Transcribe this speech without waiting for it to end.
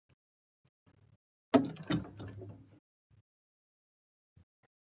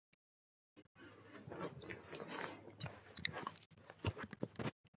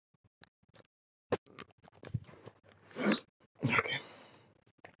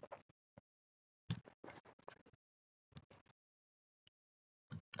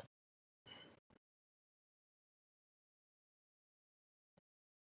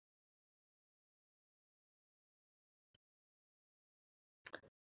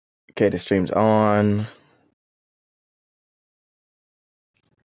Okay, the stream's on.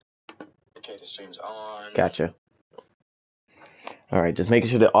 Gotcha. All right, just making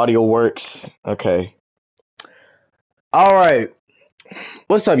sure the audio works. Okay. All right.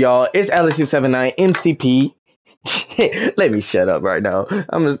 What's up, y'all? It's Alex279 MCP. Let me shut up right now.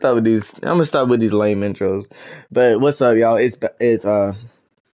 I'm gonna start with these. I'm gonna start with these lame intros. But what's up, y'all? It's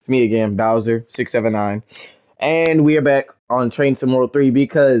me again, Bowser679, and we are back on Train Sim World 3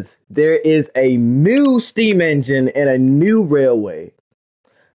 because there is a new steam engine and a new railway.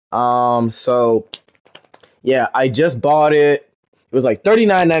 So yeah, I just bought it. It was like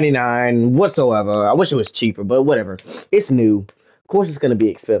 $39.99 whatsoever. I wish it was cheaper, but whatever. It's new. Of course, it's gonna be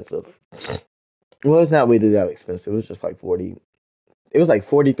expensive. Well, it's not really that expensive. It was just like 40. It was like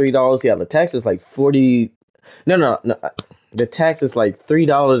 $43. Yeah, the tax is like 40. No. The tax is like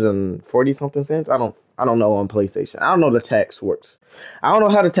 $3 and 40 something cents. I don't know on PlayStation. I don't know the tax works. I don't know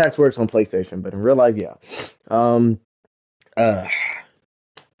how the tax works on PlayStation, but in real life, yeah. Uh.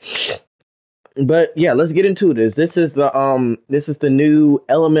 But yeah, let's get into this. This is the new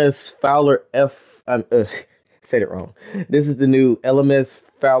LMS Fowler F. Said it wrong. This is the new LMS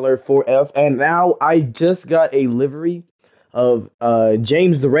Fowler 4F, and now I just got a livery of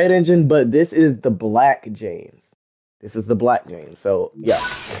James the Red Engine, but this is the Black James. This is the Black James. So yeah.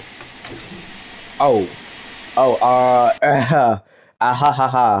 Oh, ha ha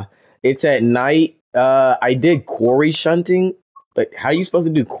ha. It's at night. I did quarry shunting, but how are you supposed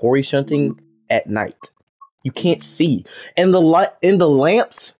to do quarry shunting at night? You can't see, and the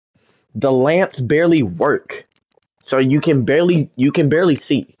lamps barely work, so you can barely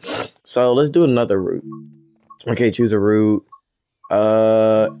see. So let's do another route. Okay, choose a route.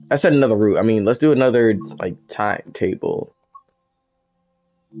 I said another route. I mean, let's do another like timetable.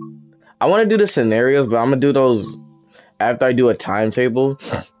 I want to do the scenarios, but I'm gonna do those after I do a timetable.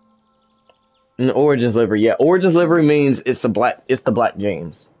 Origins livery, yeah. Origins livery means it's the Black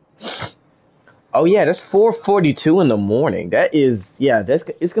James. Oh yeah, that's 4:42 in the morning. That is, yeah,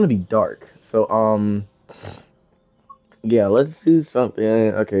 it's gonna be dark. So yeah, let's do something.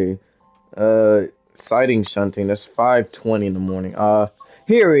 Okay, siding shunting. That's 5:20 in the morning.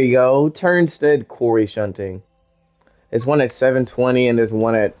 Here we go. Turnstead quarry shunting. There's one at 7:20 and there's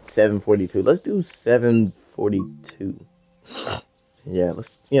one at 7:42. Let's do 7:42. Yeah,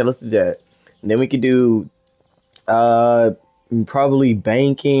 let's do that. And then we could do probably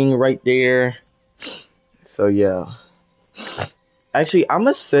banking right there. So yeah. Actually, I'm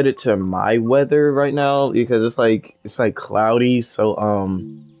gonna set it to my weather right now because it's like cloudy, so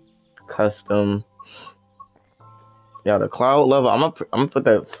custom. Yeah, the cloud level, I'm gonna put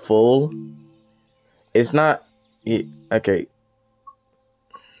that full. It's not okay.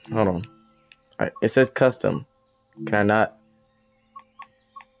 Hold on. Alright, it says custom. Can I not?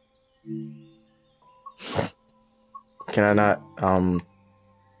 Can I not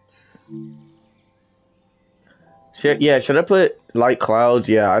should I put light clouds?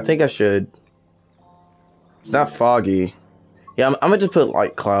 Yeah, I think I should. It's not foggy. Yeah, I'm gonna just put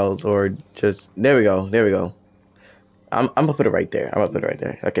light clouds or just there we go. There we go. I'm gonna put it right there. I'm gonna put it right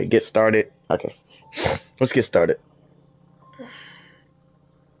there. Okay, get started. Okay. Let's get started.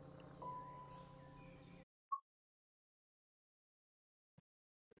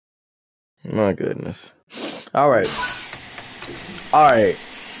 My goodness. Alright. Alright.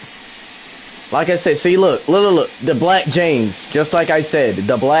 Like I said, see, look. The Black James. Just like I said,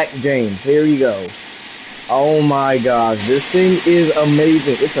 the Black James. Here you go. Oh my gosh, this thing is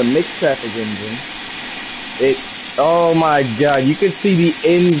amazing. It's a mixed traffic engine. Oh my god, you can see the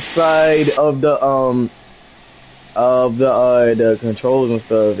inside of the controls and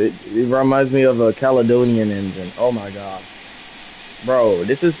stuff. It reminds me of a Caledonian engine. Oh my god. Bro,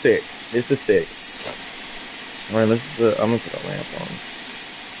 this is sick. This is sick. Alright, I'm gonna put a lamp on.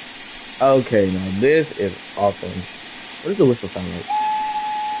 Okay, now this is awesome. What does the whistle sound like?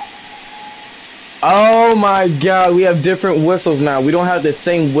 Oh my god, we have different whistles now. We don't have the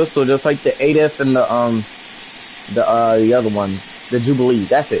same whistle, just like the 8F and the other one. The Jubilee.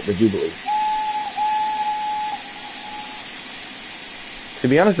 That's it, the Jubilee. To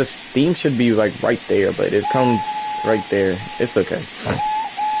be honest, the steam should be like right there, but it comes right there. It's okay.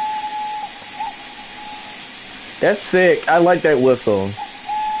 That's sick. I like that whistle.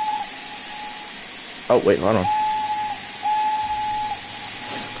 Oh wait, hold on.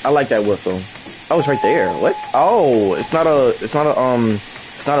 I like that whistle. Oh, it's right there. What? Oh, it's not up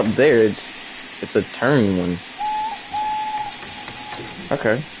there. It's a turning one.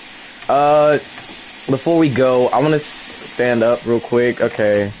 Okay. Before we go, I want to stand up real quick.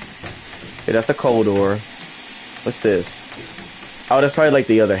 Okay. Yeah, that's the coal door. What's this? Oh, that's probably like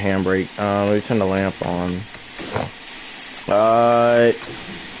the other handbrake. Let me turn the lamp on. Uh,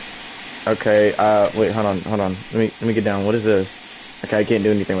 okay. Wait, hold on. Let me get down. What is this? Okay, I can't do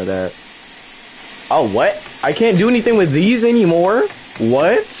anything with that. Oh, what? I can't do anything with these anymore?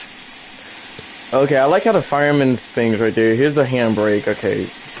 What? Okay, I like how the fireman's thing's right there. Here's the handbrake. Okay.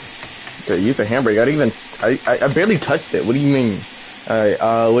 To use the handbrake. I barely touched it. What do you mean? Alright,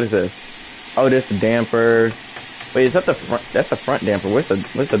 what is this? Oh, this the damper. Wait, is that the front? That's the front damper. Where's the,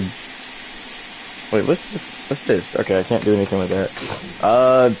 wait, what's this? What's this? Okay, I can't do anything with that.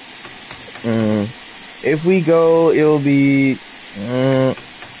 If we go, it'll be,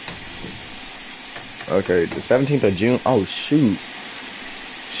 okay, the 17th of June. Oh, shoot.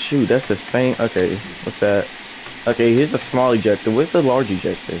 Shoot, that's the same. Okay, what's that? Okay, here's the small ejector. Where's the large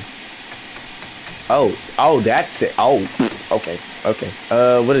ejector? Oh, that's it. Oh, okay, okay.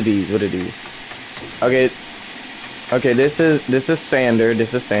 What are these? What are these? Okay, okay. This is standard.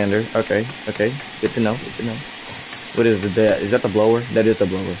 This is standard. Okay, okay. Good to know. Good to know. What is it? Is that the blower? That is the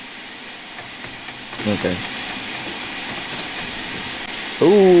blower. Okay.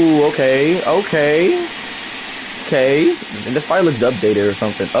 Ooh, okay, okay, okay. This file looks updated or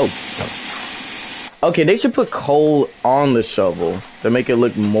something. Oh. Okay, they should put coal on the shovel to make it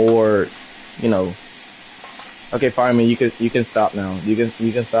look more, you know. Okay, fireman, you can stop now. You can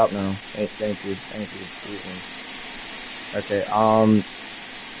stop now. Thank you. Okay,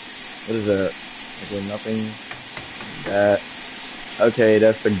 what is that? Okay, nothing. That. Okay,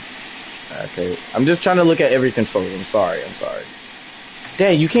 that's the. Okay, I'm just trying to look at every controller. I'm sorry.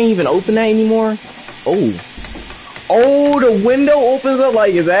 Dang, you can't even open that anymore? Oh. Oh, the window opens up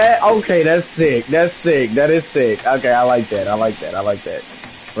like that? Okay, that's sick. That's sick. That is sick. Okay, I like that.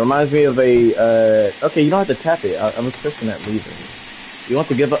 Reminds me of a, okay, you don't have to tap it. I'm pushing that lever. You want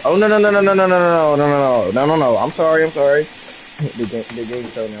to give up? Oh, no. I'm sorry. The game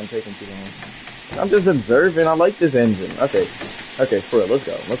showed me I'm taking too long. I'm just observing. I like this engine. Okay, for real, let's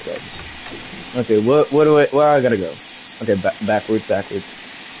go. Okay, where I gotta go? Okay, backwards.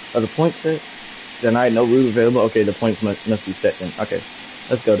 Are the points set? Denied, no route available. Okay, the points must be set then. Okay,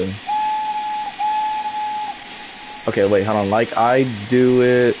 let's go then. Okay, wait, hold on. Like I do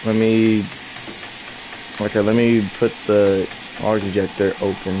it. Let me put the large ejector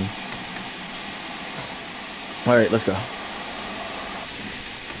open. All right, let's go.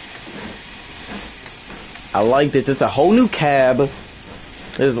 I like this. It's a whole new cab.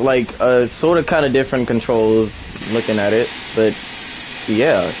 There's like sort of kind of different controls looking at it, but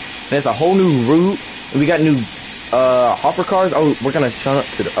yeah. And it's a whole new route. We got new hopper cars. Oh, we're gonna shut up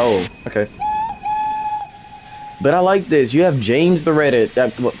to the. Oh, okay. But I like this. You have James the Red.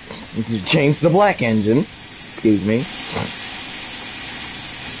 James the Black Engine. Excuse me.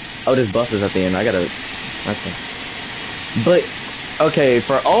 Oh, there's buses at the end. I gotta. Okay. But okay,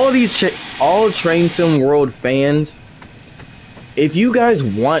 for all these all Train Sim World fans, if you guys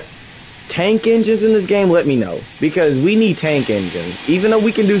want tank engines in this game, let me know, because we need tank engines. Even though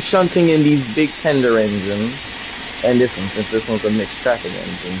we can do shunting in these big tender engines, and this one, since this one's a mixed tracking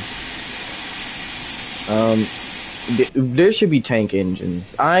engine, there should be tank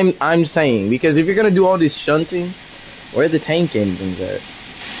engines. I'm saying, because if you're gonna do all this shunting, where are the tank engines at?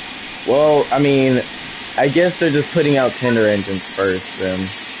 Well, I mean, I guess they're just putting out tender engines first, then.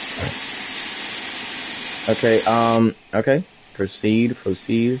 Okay, okay. Proceed.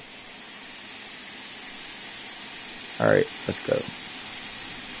 Alright, let's go.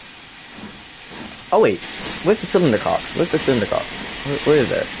 Oh wait, where's the cylinder cock? Where is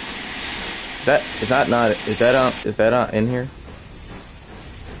that? Is that in here?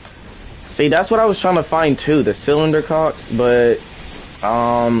 See, that's what I was trying to find too, the cylinder cocks, but,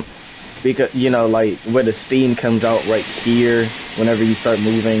 because, you know, like, where the steam comes out right here, whenever you start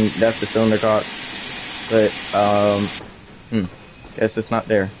moving, that's the cylinder cock. But, guess it's not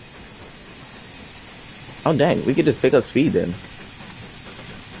there. Oh dang, we could just pick up speed then.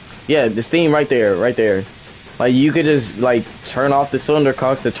 Yeah, the steam right there. Like, you could just, like, turn off the cylinder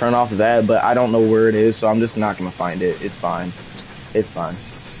cock to turn off that, but I don't know where it is, so I'm just not gonna find it. It's fine.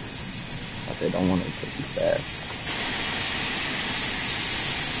 Okay, don't want to go too fast.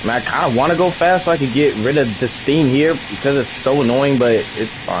 I mean, I kind of want to go fast so I could get rid of the steam here, because it's so annoying, but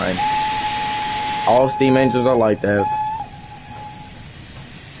it's fine. All steam engines are like that.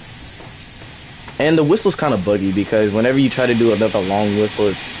 And the whistle's kind of buggy, because whenever you try to do another long whistle,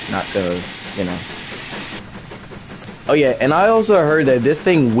 it's not gonna, you know. Oh yeah, and I also heard that this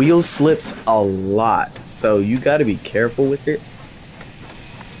thing wheel slips a lot, so you gotta be careful with it.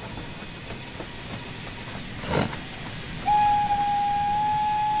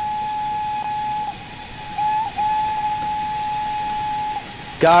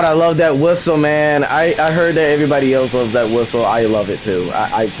 God, I love that whistle, man. I heard that everybody else loves that whistle. I love it too.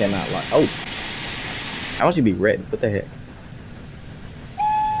 I cannot lie. Oh, I want you to be red. What the heck?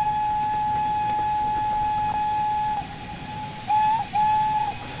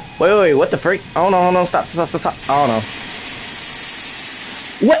 Wait, what the freak? Oh no, stop. Oh no.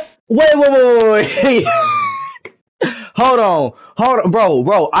 What? Wait. Hold on,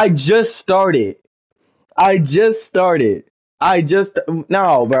 bro. I just started.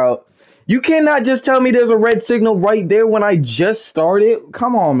 No, bro. You cannot just tell me there's a red signal right there when I just started.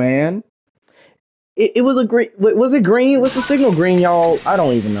 Come on, man. It was a green. Was it green? What's the signal green, y'all? I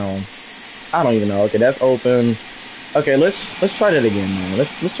don't even know. Okay, that's open. Okay, let's try that again, man.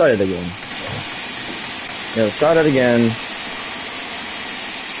 Let's try that again. Yeah, let's try that again.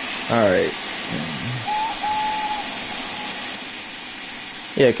 All right.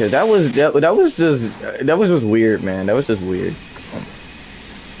 Yeah, cause that was just weird, man. That was just weird.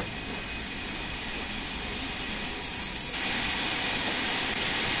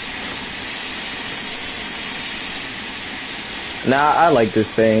 Nah, I like this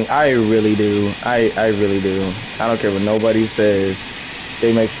thing. I really do. I really do. I don't care what nobody says.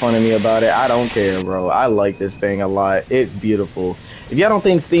 They make fun of me about it. I don't care, bro. I like this thing a lot. It's beautiful. If y'all don't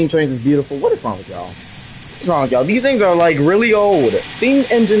think Steam Trains is beautiful, what is wrong with y'all? What's wrong with y'all? These things are like really old. Steam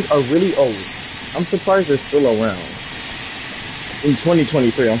engines are really old. I'm surprised they're still around. In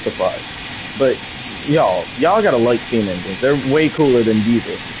 2023, I'm surprised. But y'all gotta like Steam engines. They're way cooler than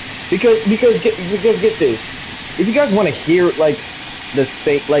diesel. Because get this. If you guys want to hear like the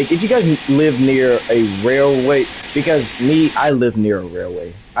state, like if you guys live near a railway, because I live near a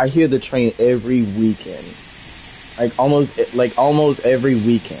railway. I hear the train every weekend. Like almost every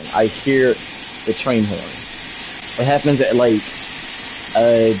weekend, I hear the train horn. It happens at like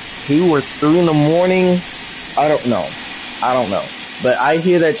 2 or 3 in the morning. I don't know, but I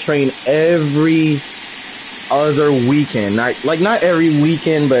hear that train every other weekend. Not every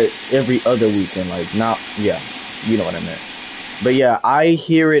weekend, but every other weekend. You know what I meant. But yeah, I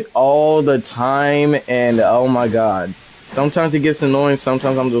hear it all the time, and oh my god. Sometimes it gets annoying,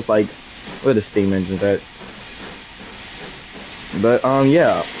 sometimes I'm just like, where the steam engines at? But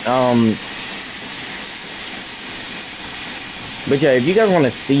yeah. But yeah, if you guys want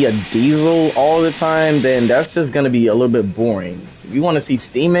to see a diesel all the time, then that's just gonna be a little bit boring. If you want to see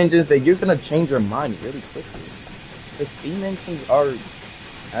steam engines, then you're gonna change your mind really quickly. The steam engines are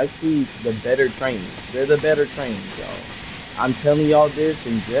actually the better trains. They're the better trains, y'all. I'm telling y'all this,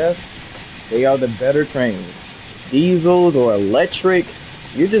 and yes, they are the better trains. Diesels or electric,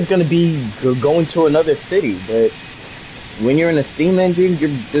 you're just gonna be going to another city. But when you're in a steam engine,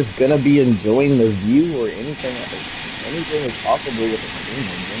 you're just gonna be enjoying the view or anything else. Anything is possible with a steam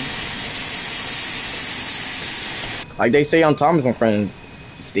engine. Like they say on Thomas and Friends,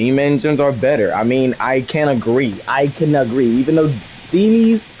 steam engines are better. I mean, I can agree. Even though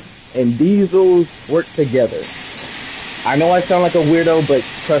steamies and diesels work together. I know I sound like a weirdo, but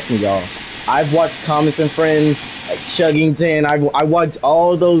trust me, y'all. I've watched Thomas and Friends, like Chuggington. I watched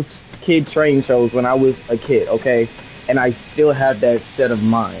all those kid train shows when I was a kid, okay? And I still have that set of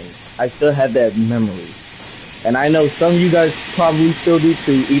mind. I still have that memory. And I know some of you guys probably still do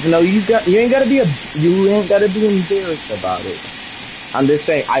too, even though you ain't gotta be embarrassed about it. I'm just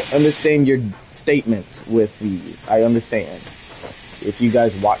saying, I understand your statements with these. I understand if you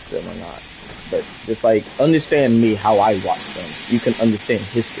guys watch them or not. But just like understand me how I watch them. You can understand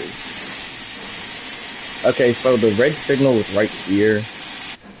history. Okay, so the red signal is right here.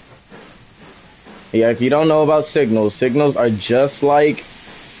 Yeah, if you don't know about signals are just like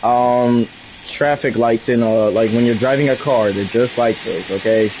traffic lights in like when you're driving a car. They're just like those,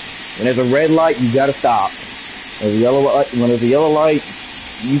 okay? When there's a red light, you gotta stop. When there's a yellow light,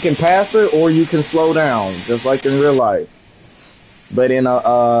 you can pass it or you can slow down, just like in real life. But in wait.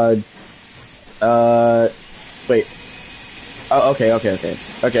 Oh, okay. I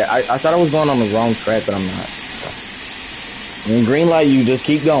thought I was going on the wrong track, but I'm not. In green light, you just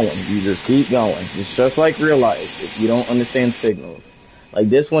keep going. It's just like real life. If you don't understand signals, like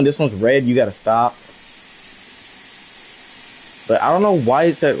this one's red. You gotta stop. But I don't know why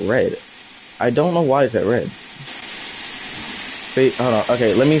it's at red. Wait, hold on.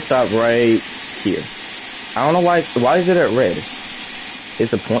 Okay, let me stop right here. I don't know why. Why is it at red? Is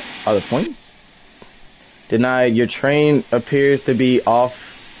the point? Are the points? Denied. Your train appears to be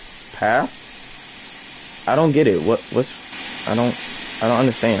off path. I don't get it. I don't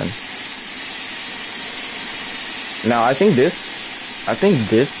understand. Now I think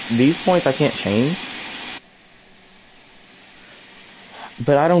these points I can't change.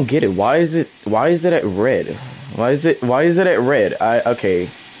 But I don't get it. Why is it at red? Why is it at red? Okay.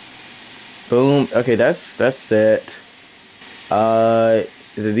 Boom. Okay, that's set.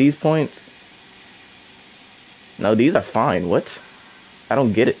 Is it these points? No, these are fine. What? I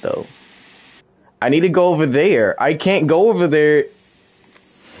don't get it though. I need to go over there. I can't go over there.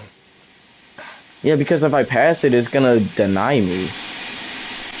 Yeah, because if I pass it, it's gonna deny me.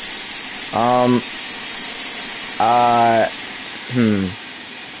 Uh,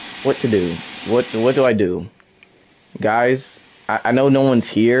 what to do? What do I do? Guys, I know no one's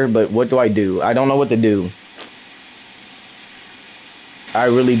here, but what do? I don't know what to do. I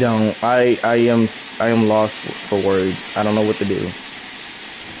really don't. I am lost for words. I don't know what to do.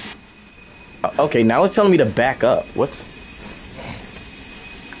 Okay, now it's telling me to back up. What?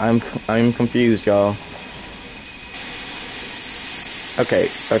 I'm confused, y'all. Okay.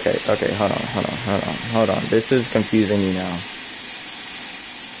 Hold on. This is confusing me now.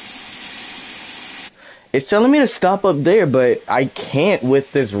 It's telling me to stop up there, but I can't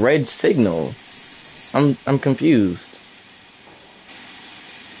with this red signal. I'm confused.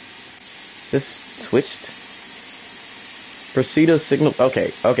 This switched. Proceed to signal.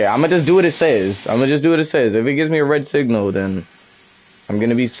 Okay. I'm gonna just do what it says. If it gives me a red signal, then I'm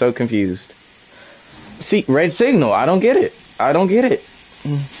gonna be so confused. See, red signal. I don't get it.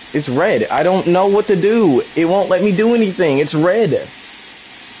 It's red. I don't know what to do. It won't let me do anything. It's red.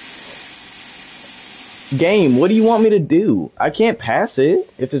 Game, what do you want me to do? I can't pass it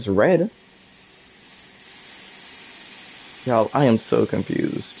if it's red. Y'all, I am so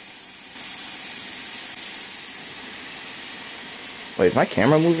confused. Wait, is my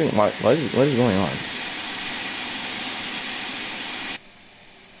camera moving? What is going on? I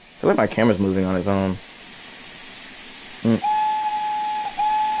feel like my camera's moving on its own.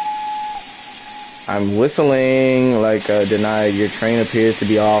 I'm whistling like denied. Your train appears to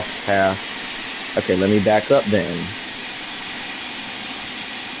be off path. Okay, let me back up then.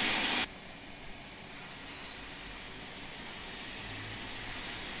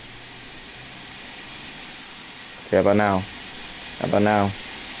 Okay, how about now?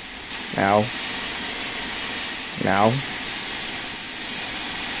 Now.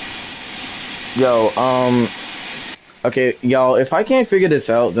 Yo, okay, y'all, if I can't figure this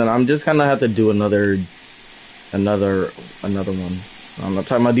out, then I'm just gonna have to do another one. I'm not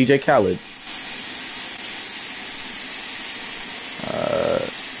talking about DJ Khaled.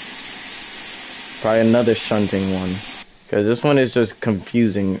 Probably another shunting one. Because this one is just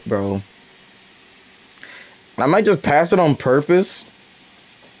confusing, bro. I might just pass it on purpose.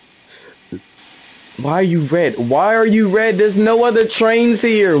 Why are you red? There's no other trains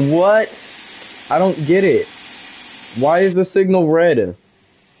here. What? I don't get it. Why is the signal red?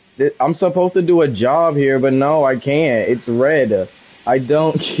 I'm supposed to do a job here, but no, I can't. It's red. I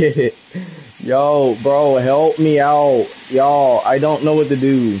don't get it. Yo, bro, help me out. Y'all, I don't know what to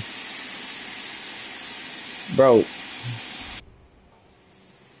do. Bro.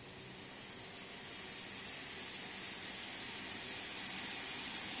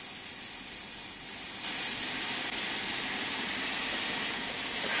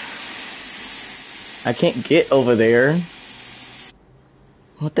 I can't get over there.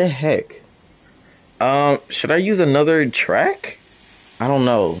 What the heck? Should I use another track? I don't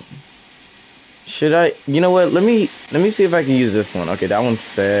know. Should I? You know what? Let me see if I can use this one. Okay, that one's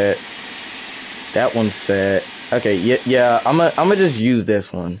set. That one's set. Okay, yeah. I'm gonna just use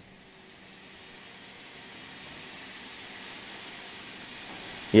this one.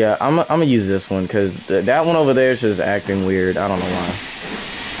 Yeah, I'm gonna use this one because that one over there is just acting weird. I don't know why.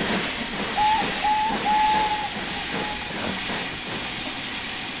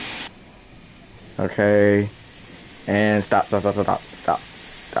 Okay, and stop.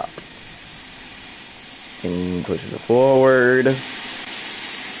 And push it forward.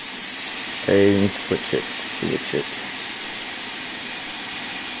 Okay, and switch it.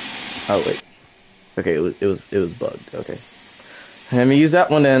 Oh wait. Okay, it was bugged. Okay, let me use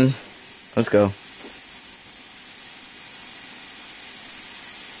that one then. Let's go.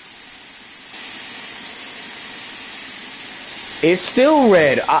 It's still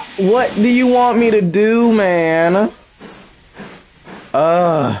red. What do you want me to do, man?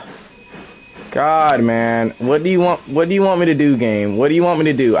 God, man. What do you want me to do, game? What do you want me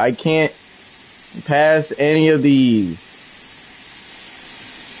to do? I can't pass any of these.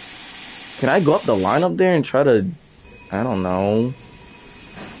 Can I go up the line up there and try to... I don't know.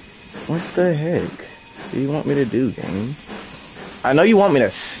 What the heck do you want me to do, game? I know you want me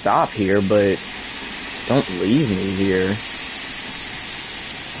to stop here, but don't leave me here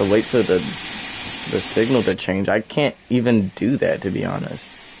to wait for the signal to change. I can't even do that, to be honest.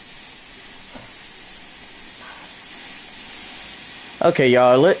 Okay,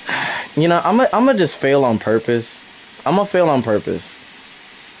 y'all. I'm gonna just fail on purpose. I'm gonna fail on purpose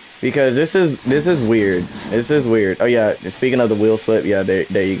because this is weird. This is weird. Oh yeah. Speaking of the wheel slip, yeah, there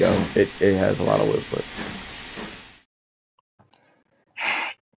you go. It has a lot of wheel slip.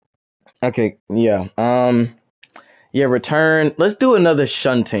 Okay. Yeah. Yeah. Return. Let's do another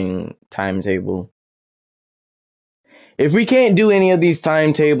shunting timetable. If we can't do any of these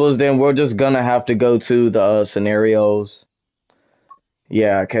timetables, then we're just gonna have to go to the scenarios.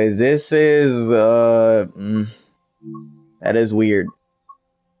 Yeah, cause this is that is weird.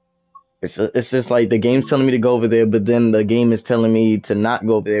 It's just like the game's telling me to go over there, but then the game is telling me to not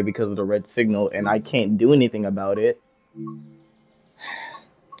go over there because of the red signal, and I can't do anything about it.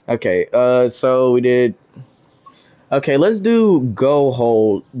 Okay, so we did. Okay, let's do go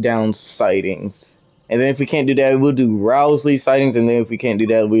hold down sightings, and then if we can't do that, we'll do Rousley sightings, and then if we can't do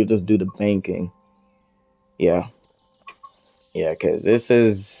that, we'll just do the banking. Yeah, yeah, cause this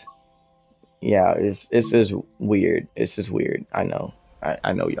is. Yeah, it's just weird. It's just weird. I know.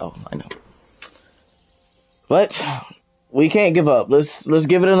 I know y'all. I know. But we can't give up. Let's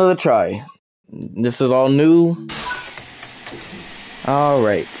give it another try. This is all new. All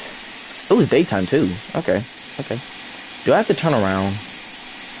right. Oh, it's daytime too. Okay. Okay. Do I have to turn around?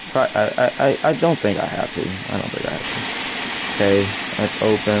 I don't think I have to. I don't think I have to. Okay. That's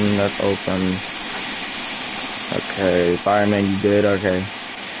open. That's open. Okay. Fireman, you good? Okay.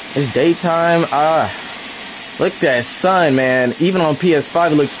 It's daytime. Look at that sun, man. Even on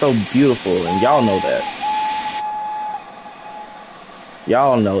PS5, it looks so beautiful, and y'all know that.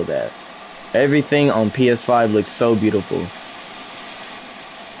 Y'all know that. Everything on PS5 looks so beautiful.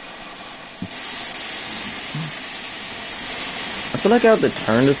 I feel like I have to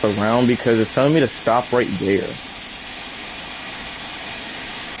turn this around because it's telling me to stop right there.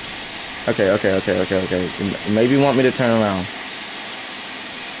 Okay. Maybe you want me to turn around.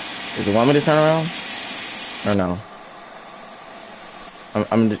 Does it want me to turn around? Or no?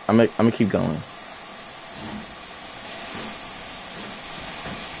 I'm gonna keep going.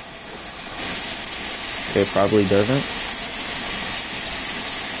 It probably doesn't.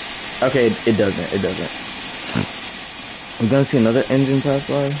 Okay, it doesn't. It doesn't. I'm gonna see another engine pass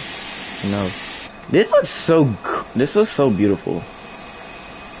by. No. This looks so. This looks so beautiful.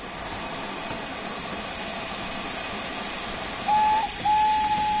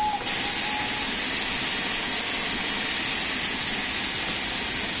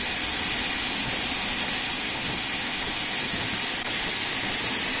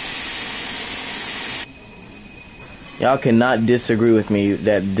 Y'all cannot disagree with me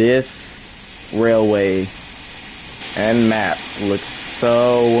that this railway and map looks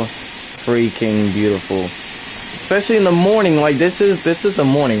so freaking beautiful. Especially in the morning, like this is the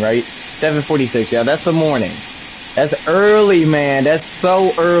morning, right? 7:46, yeah, that's the morning. That's early, man. That's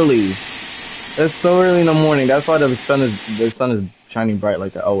so early. That's so early in the morning. That's why the sun is shining bright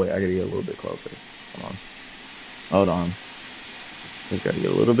like that. Oh wait, I gotta get a little bit closer. Hold on. Just gotta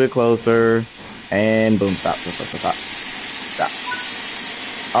get a little bit closer. And boom, stop.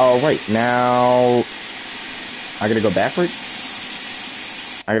 Alright, now I gotta go backward?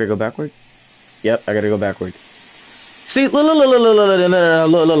 Yep, I gotta go backward. See,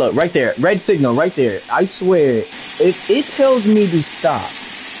 look, right there. Red signal, right there. I swear, if it tells me to stop,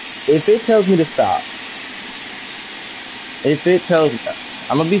 I'm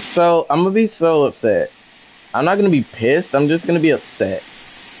gonna be so upset. I'm not gonna be pissed, I'm just gonna be upset.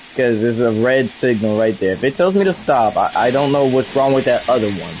 Because there's a red signal right there. If it tells me to stop, I don't know what's wrong with that other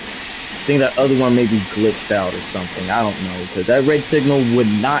one. I think that other one may be glitched out or something. I don't know. Because that red signal would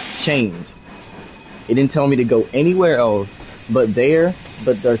not change. It didn't tell me to go anywhere else but there.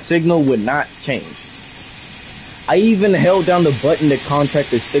 But the signal would not change. I even held down the button to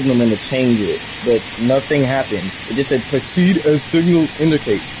contact the signalman to change it. But nothing happened. It just said proceed as signal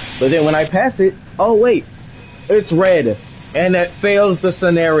indicates. But then when I pass it, oh wait, it's red. And that fails the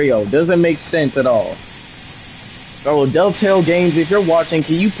scenario. Doesn't make sense at all. So Deltale Games, if you're watching,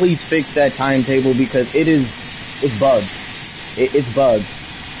 can you please fix that timetable because it's bugged. It's bugged.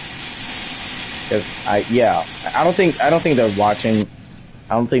 I don't think they're watching.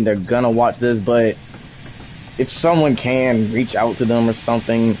 I don't think they're gonna watch this, but if someone can reach out to them or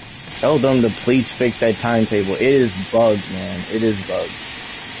something, tell them to please fix that timetable. It is bugged, man. It is bugged.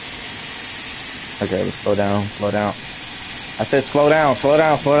 Okay, let's slow down. I said slow down.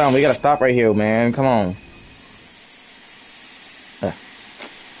 We gotta stop right here, man. Come on.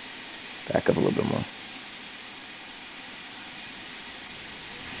 Back up a little bit more.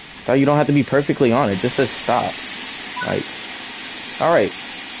 So you don't have to be perfectly on it. Just says stop. Right. Alright.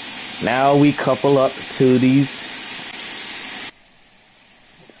 Now we couple up to these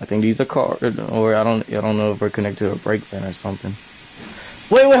I think these are cars, or I don't know if we're connected to a brake van or something.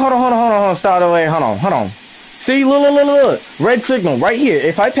 Wait, hold on, stop, wait, hold on. See, look, red signal right here.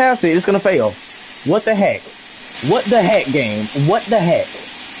 If I pass it, it's gonna fail. What the heck? What the heck, game? What the heck?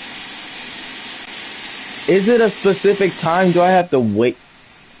 Is it a specific time? Do I have to wait?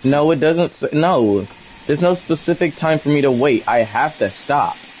 No, it doesn't. No, there's no specific time for me to wait. I have to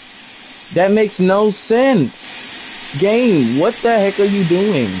stop. That makes no sense. Game, what the heck are you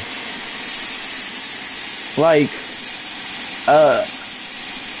doing? Like,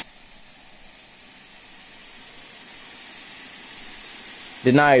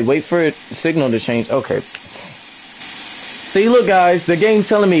 denied. Wait for it signal to change. Okay. See, look, guys, the game's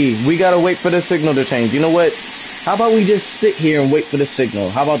telling me we gotta wait for the signal to change. You know what? How about we just sit here and wait for the signal?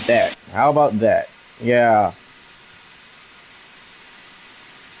 How about that? How about that? Yeah.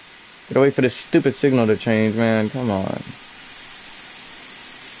 Gotta wait for this stupid signal to change, man. Come on.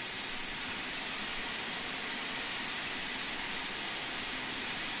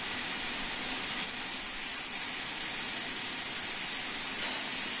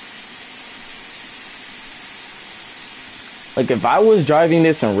 Like, if I was driving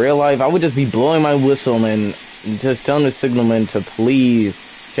this in real life, I would just be blowing my whistle and just telling the signalman to please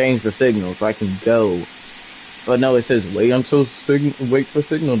change the signal so I can go. But no, it says wait for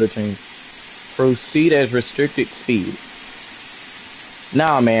signal to change. Proceed as restricted speed.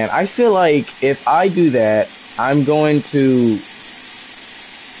 Nah, man, I feel like if I do that, I'm going to...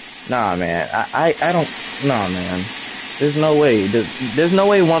 Nah, man, I don't... Nah, man. There's no way. There's no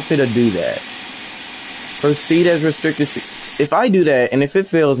way it wants me to do that. Proceed as restricted speed. If I do that, and if it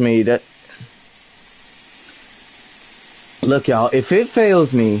fails me, that... Look, y'all, if it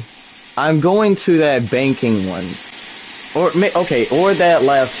fails me, I'm going to that banking one. Or that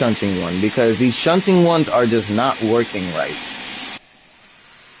last shunting one, because these shunting ones are just not working right.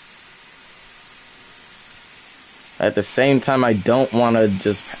 At the same time, I don't want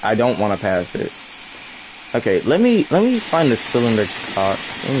to pass it. Okay, let me find the cylinder cock.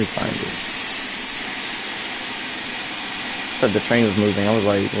 Let me find it. I thought the train was moving. I was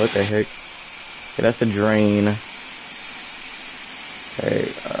like, what the heck? Okay, that's the drain.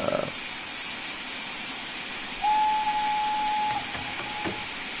 Okay,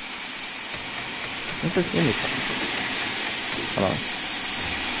 what's this image? Hold on.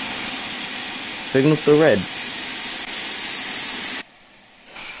 Signal's still red.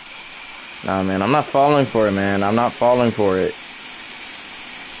 Nah, man, I'm not falling for it, man. I'm not falling for it.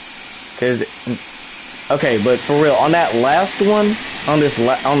 Okay, but for real, on that last one, on the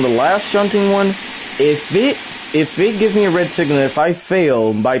last shunting one, if it gives me a red signal, if I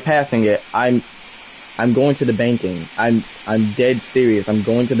fail by passing it, I'm going to the banking. I'm dead serious. I'm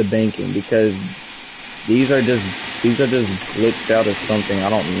going to the banking because these are just glitched out or something. I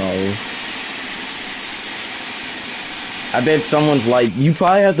don't know. I bet someone's like, you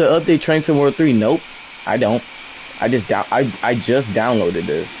probably have to update Train Sim World 3. Nope, I don't. I just downloaded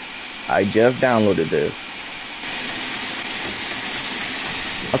this.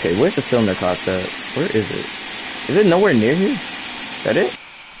 Okay, where's the cylinder cock at? Where is it? Is it nowhere near here? Is that it?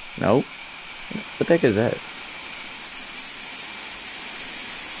 Nope. What the heck is that?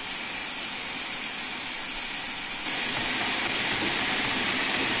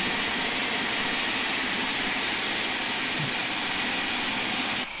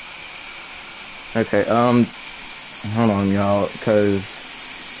 Okay, hold on, y'all, cause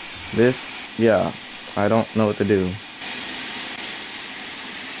this, yeah, I don't know what to do.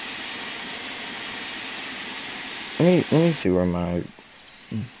 Let me see where my...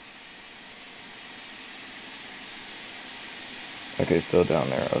 Okay, still down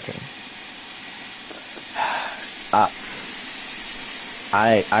there, okay. I'm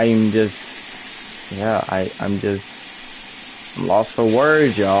just... Yeah, I'm lost for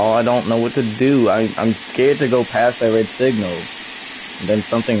words, y'all. I don't know what to do. I'm scared to go past that red signal. And then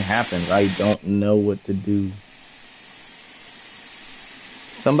something happens. I don't know what to do.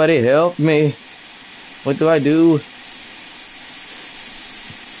 Somebody help me. What do I do?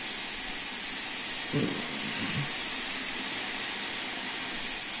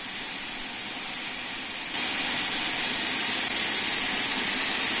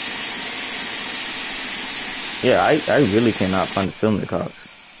 Yeah, I really cannot find the cylinder cocks.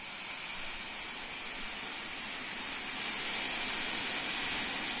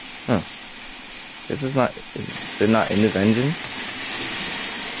 Huh. This is not... They're not in this engine?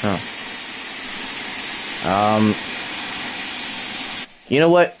 Huh. You know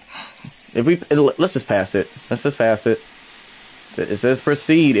what? Let's just pass it. Let's just pass it. It says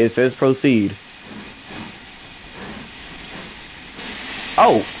proceed. It says proceed.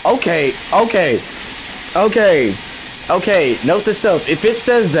 Oh, okay, okay, okay, okay. Note to self: if it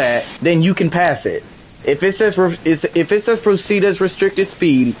says that, then you can pass it. If it says proceed as restricted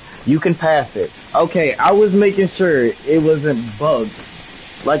speed, you can pass it. Okay, I was making sure it wasn't bugged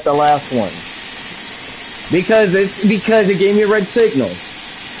like the last one because it gave me a red signal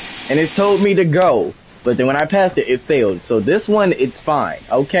and it told me to go. But then when I passed it, it failed. So this one, it's fine.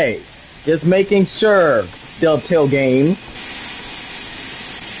 Okay, just making sure. Dovetail game.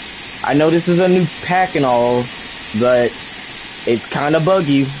 I know this is a new pack and all, but it's kind of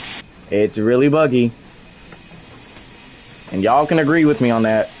buggy. It's really buggy. And y'all can agree with me on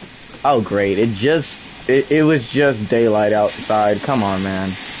that. Oh, great. It was just daylight outside. Come on,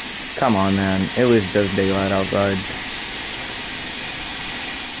 man. Come on, man. It was just daylight outside.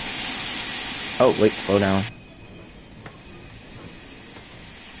 Oh, wait, slow down.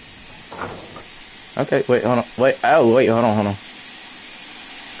 Okay, wait, hold on. Wait, oh, wait, hold on.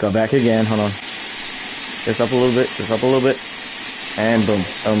 Go back again, hold on. Just up a little bit, And boom,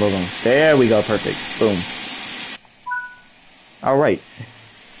 boom, boom, boom. There we go, perfect. Boom. Alright.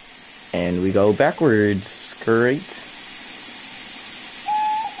 And we go backwards. Great.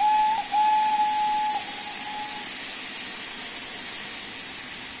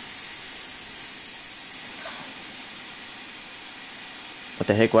 What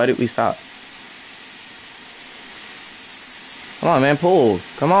the heck? Why did we stop? Come on, man, pull.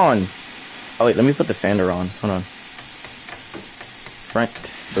 Come on. Oh, wait, let me put the sander on. Hold on. Front.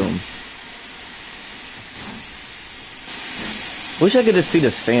 Boom. Wish I could just see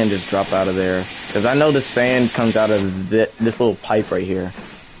the sand just drop out of there. Because I know the sand comes out of this little pipe right here.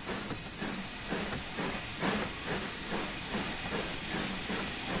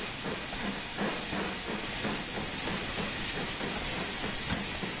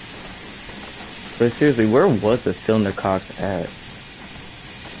 But seriously, where was the cylinder cocks at?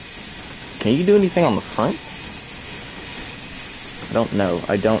 Can you do anything on the front? I don't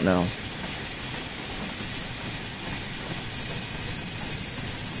know.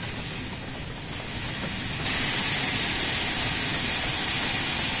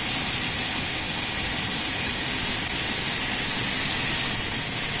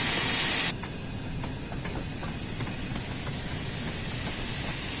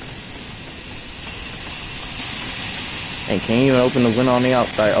 Hey, can't even open the window on the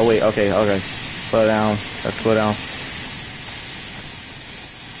outside. Oh wait, okay. Slow down. Let's slow down.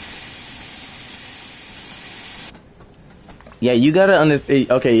 Yeah, you gotta understand.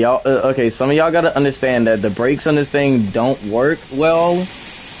 Okay, y'all. Okay, some of y'all gotta understand that the brakes on this thing don't work well,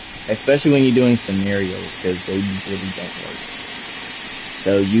 especially when you're doing scenarios, because they really don't work.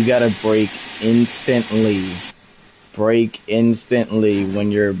 So you gotta brake instantly. Brake instantly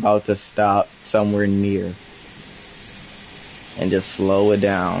when you're about to stop somewhere near. And just slow it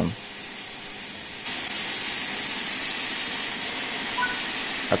down.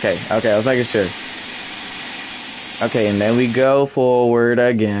 Okay, I was making sure. Okay, and then we go forward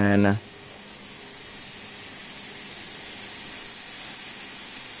again.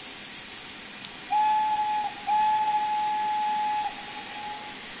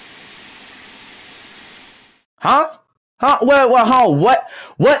 Huh?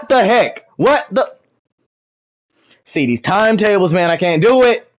 What the heck? What the? See, these timetables, man, I can't do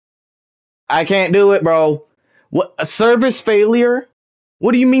it. I can't do it, bro. What, a service failure?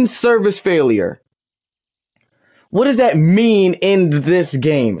 What do you mean service failure? What does that mean in this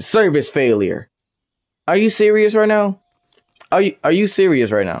game? Service failure. Are you serious right now? Are you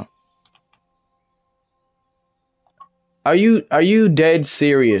serious right now? Are you dead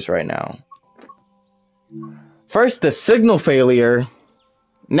serious right now? First the signal failure,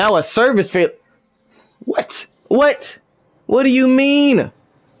 now a service failure. What? What do you mean?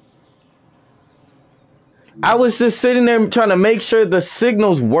 I was just sitting there trying to make sure the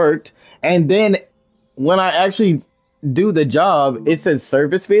signals worked, and then when I actually do the job, it says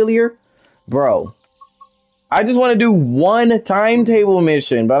service failure? Bro, I just want to do one timetable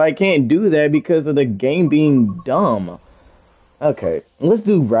mission, but I can't do that because of the game being dumb. Okay, let's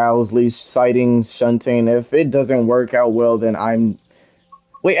do Rowsley sighting shunting. If it doesn't work out well, then I'm...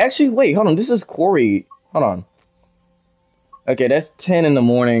 Wait, hold on. This is Quarry. Hold on. Okay, that's 10 in the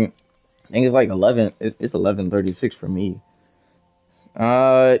morning. I think it's like 11. It's 11:36 for me.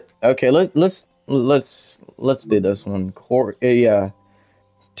 Okay, let's do this one. Yeah.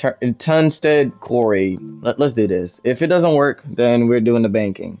 Tunstead Quarry. Let's do this. If it doesn't work, then we're doing the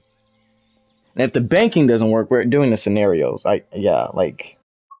banking. And if the banking doesn't work, we're doing the scenarios.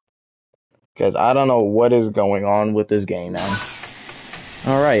 Because I don't know what is going on with this game now.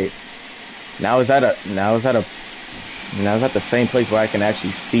 All right. Now is that a And I was at the same place where I can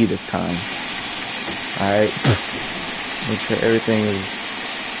actually see this time. Alright. Make sure everything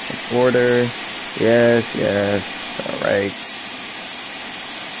is in order. Yes, yes. Alright.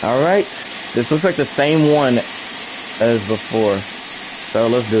 Alright. This looks like the same one as before. So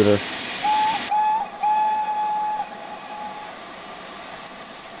let's do this.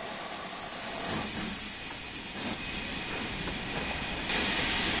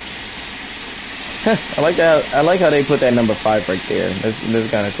 I like that. I like how they put that number 5 right there. This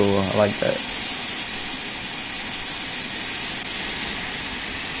is kind of cool. I like that.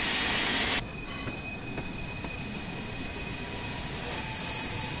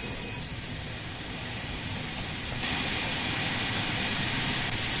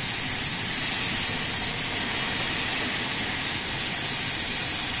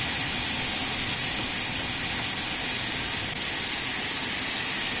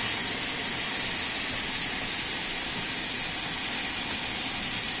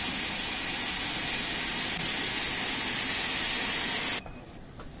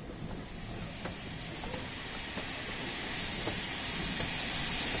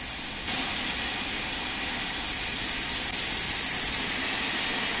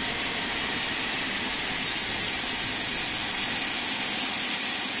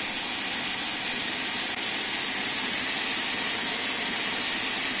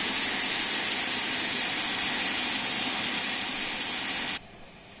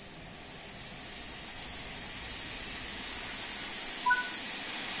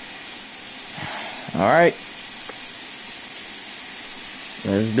 All right.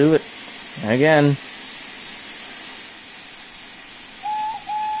 Let's do it again.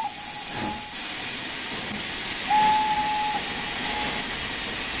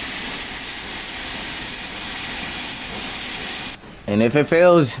 And if it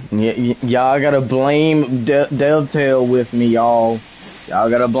fails, y'all gotta blame Dovetail with me, y'all. Y'all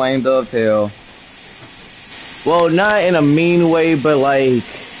gotta blame Dovetail. Well, not in a mean way, but like,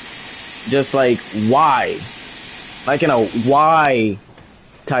 just like, why? Like in a why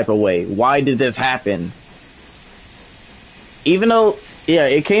type of way. Why did this happen? Even though, yeah,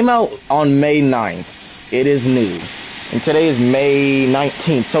 it came out on May 9th. It is new. And today is May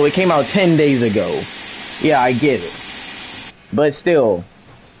 19th, so it came out 10 days ago. Yeah, I get it. But still,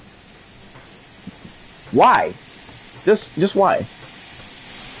 why? Just why?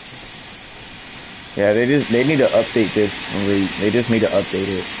 Yeah, they need to update this. They just need to update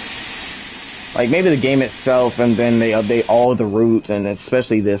it. Like maybe the game itself, and then they update all the routes, and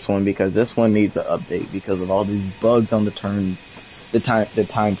especially this one, because this one needs an update because of all these bugs on the timetables.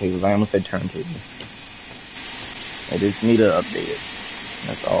 I almost said turntable. I just need to update it.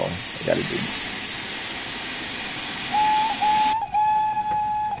 That's all I gotta do.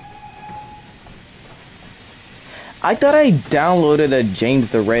 I thought I downloaded a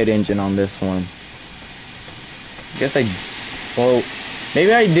James the Red engine on this one. Well,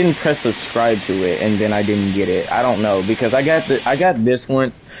 maybe I didn't press subscribe to it and then I didn't get it. I don't know, because I got this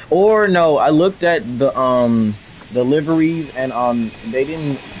one, or no, I looked at the liveries and they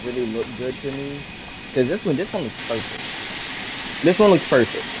didn't really look good to me, because this one looks perfect. This one looks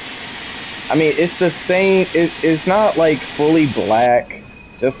perfect. I mean, it's the same. It's not like fully black,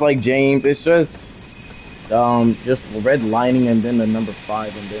 just like James. It's just red lining and then the number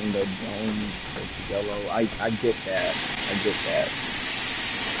 5 and then the dome yellow. I get that. I get that.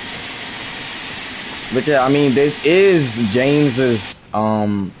 But yeah, I mean, this is James's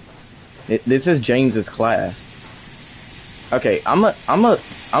this is James's class. Okay, I'm a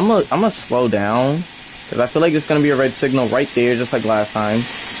slow down, because I feel like it's gonna be a red signal right there, just like last time.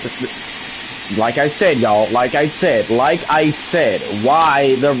 Like I said, y'all. Like I said. Why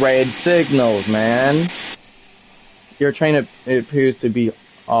the red signals, man? Your train appears to be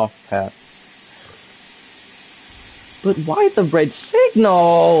off path. But why the red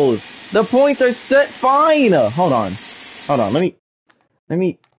signals? The points are set fine. Hold on. Let me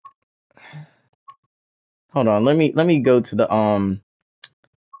hold on. Let me go to the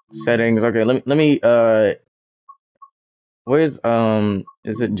settings. Okay, let me where's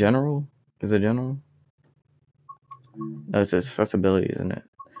is it general? Is it general? No, it's accessibility, isn't it?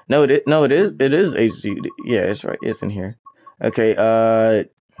 No, it is HUD. Yeah, it's right. It's in here. Okay,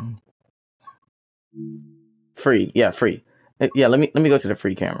 free. Yeah, free. Yeah, let me go to the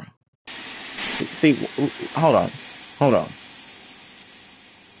free camera. See, hold on.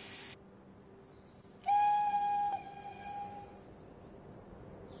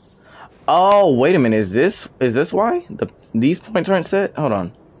 Oh, wait a minute. Is this why these points aren't set? Hold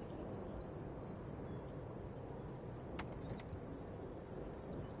on.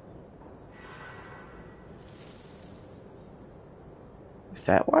 Is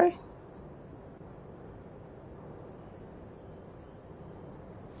that why?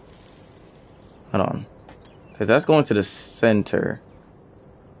 Hold on. Because that's going to the center.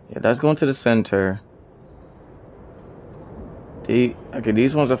 Yeah, that's going to the center. Okay,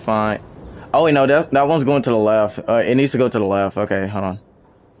 these ones are fine. Oh, wait, no, that one's going to the left. It needs to go to the left. Okay, hold on.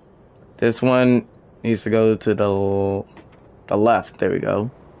 This one needs to go to the left. There we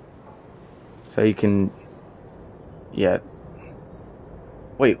go. So you can... Yeah.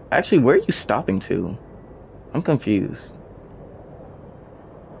 Wait, actually, where are you stopping to? I'm confused.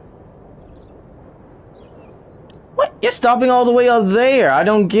 What? You're stopping all the way up there. I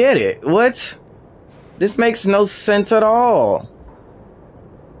don't get it. What? This makes no sense at all.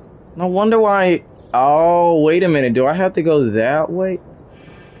 No wonder why... Oh, wait a minute. Do I have to go that way?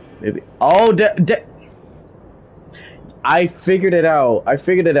 Maybe. Oh, I figured it out. I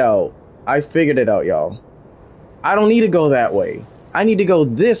figured it out. I figured it out, y'all. I don't need to go that way. I need to go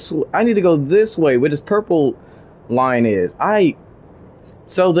this way where this purple line is.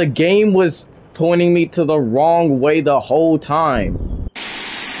 So the game was pointing me to the wrong way the whole time.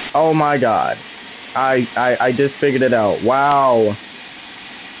 Oh my god. I just figured it out. Wow.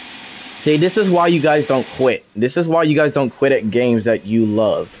 See, this is why you guys don't quit. This is why you guys don't quit at games that you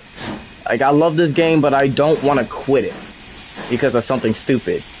love. Like, I love this game, but I don't want to quit it because of something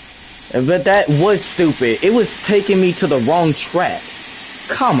stupid. But that was stupid. It was taking me to the wrong track.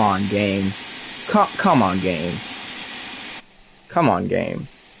 Come on, game. Come on, game. Come on, game.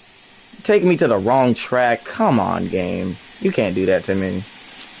 Take me to the wrong track. Come on, game. You can't do that to me.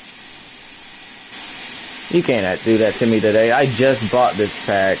 You can't do that to me today. I just bought this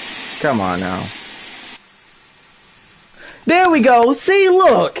pack. Come on now. There we go. See,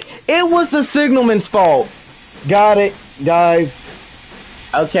 look. It was the signalman's fault. Got it, guys.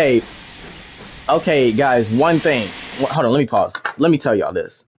 Okay. Okay, guys, one thing. Hold on, let me pause. Let me tell y'all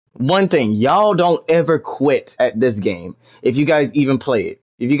this. One thing. Y'all don't ever quit at this game. If you guys even play it.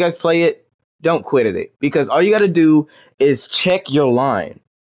 If you guys play it, don't quit at it. Because all you gotta do is check your line.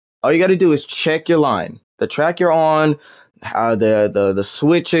 All you gotta do is check your line. The track you're on, the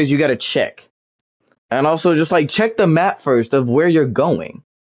switches, you gotta check. And also just like check the map first of where you're going.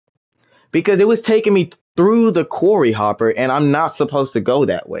 Because it was taking me through the quarry hopper and I'm not supposed to go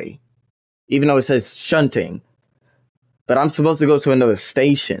that way. Even though it says shunting. But I'm supposed to go to another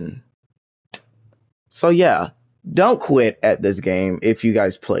station. So yeah, don't quit at this game if you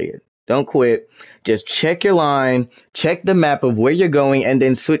guys play it. Don't quit. Just check your line, check the map of where you're going, and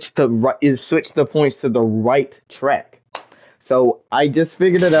then switch the points to the right track. So I just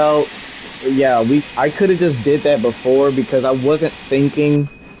figured it out. Yeah, I could have just did that before because I wasn't thinking.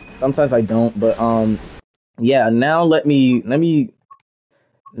 Sometimes I don't, but yeah. Now let me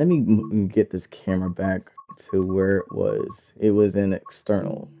get this camera back to where it was. It was in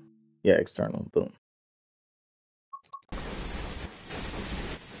external. Yeah, external. Boom.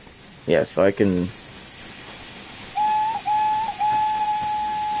 Yeah, so I can...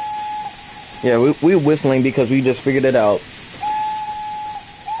 Yeah, we're whistling because we just figured it out.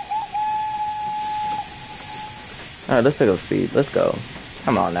 Alright, let's pick up speed. Let's go.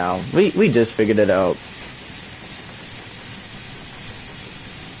 Come on now. We just figured it out.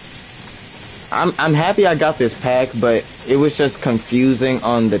 I'm happy I got this pack, but it was just confusing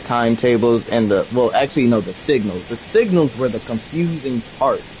on the timetables and the... Well, actually, no, the signals. The signals were the confusing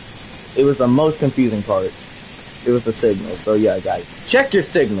part. It was the most confusing part. It was the signals. So yeah, guys, check your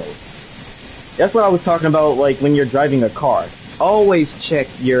signals. That's what I was talking about, like, when you're driving a car. Always check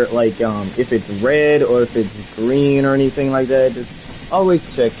your, like, if it's red or if it's green or anything like that. Just always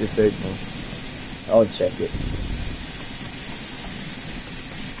check your signals. Always check it.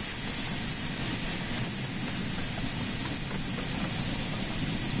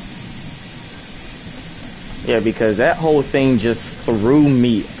 Yeah, because that whole thing just threw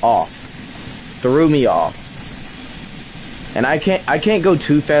me off. And I can't go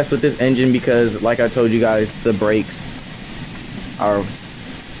too fast with this engine because, like I told you guys, the brakes are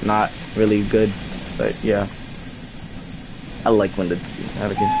not really good. But yeah, I like when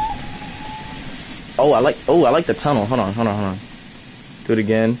Oh, I like the tunnel. Hold on. Let's do it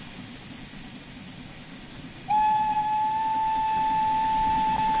again.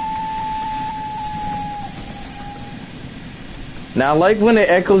 Now, I like when it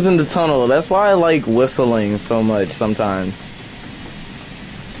echoes in the tunnel. That's why I like whistling so much sometimes.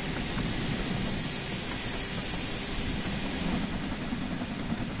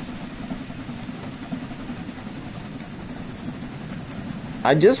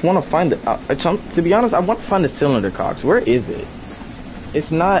 I just want to find it. To be honest, I want to find the cylinder cocks. Where is it?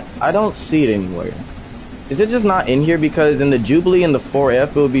 It's not. I don't see it anywhere. Is it just not in here? Because in the Jubilee and the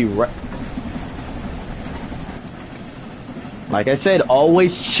 4F, it would be right. Like I said,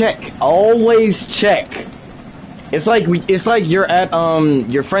 always check. Always check. It's like you're at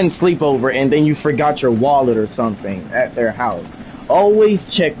your friend's sleepover and then you forgot your wallet or something at their house. Always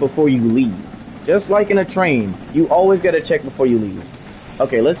check before you leave. Just like in a train, you always gotta check before you leave.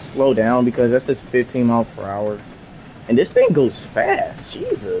 Okay, let's slow down because that's just 15 miles per hour. And this thing goes fast.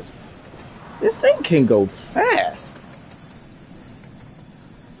 Jesus. This thing can go fast.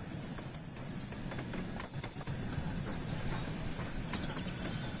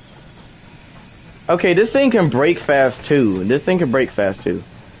 Okay, this thing can brake fast too. This thing can brake fast too.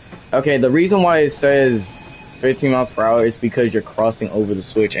 Okay, the reason why it says 15 miles per hour is because you're crossing over the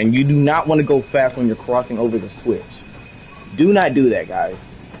switch, and you do not want to go fast when you're crossing over the switch. Do not do that, guys.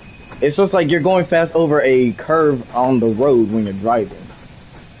 It's just like you're going fast over a curve on the road when you're driving.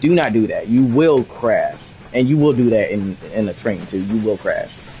 Do not do that. You will crash, and you will do that in a train too. You will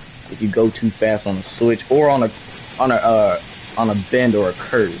crash if you go too fast on a switch or on a bend or a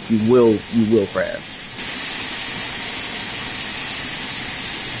curve. You will crash.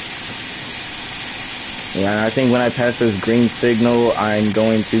 Yeah, and I think when I pass this green signal, I'm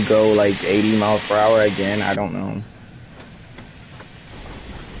going to go like 80 miles per hour again. I don't know.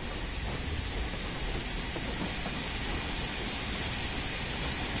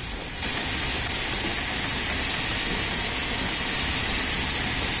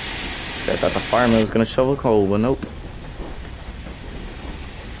 I thought the fireman was gonna shovel coal, but nope.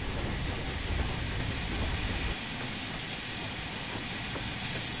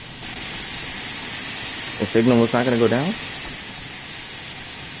 The signal was not gonna go down?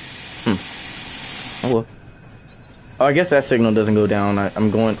 Oh well. Oh, I guess that signal doesn't go down. I'm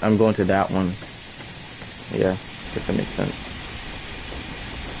going to that one. Yeah, I guess that makes sense.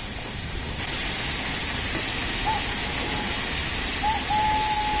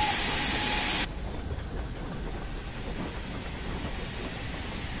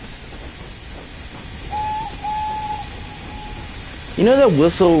 You know that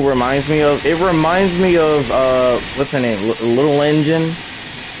whistle reminds me of? It reminds me of, what's her name? Little Engine.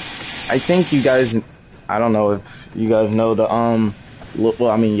 I think you guys, I don't know if you guys know the, well,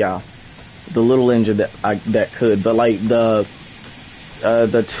 I mean, yeah, the Little Engine that could, but like the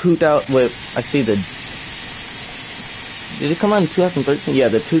 2000, wait, I see the, did it come out in 2013? Yeah,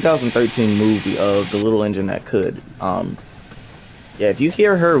 the 2013 movie of the Little Engine that could. Yeah, if you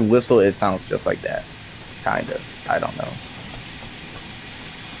hear her whistle, it sounds just like that. Kind of. I don't know.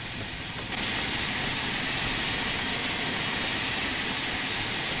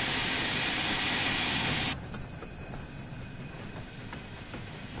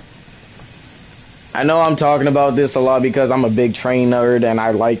 I know I'm talking about this a lot because I'm a big train nerd and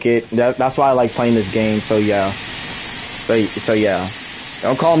I like it. That's why I like playing this game. So yeah. So yeah.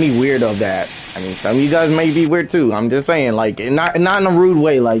 Don't call me weird of that. I mean, some of you guys may be weird too. I'm just saying, like, not in a rude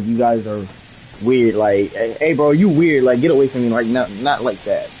way. Like, you guys are weird. Like, hey, bro, you weird. Like, get away from me. Like, not like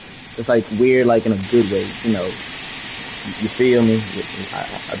that. It's like weird, like in a good way. You know. You feel me?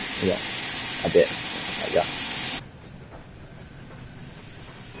 Yeah. I bet. Yeah.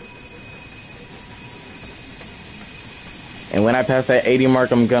 And when I pass that 80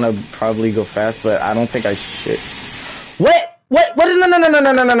 mark, I'm gonna probably go fast, but I don't think I should. What? What? What?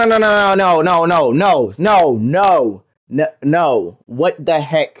 No. What the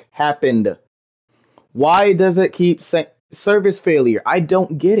heck happened? Why does it keep saying service failure? I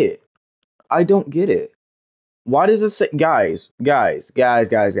don't get it. I don't get it. Why does it say, guys?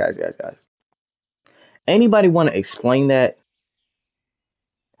 Anybody want to explain that?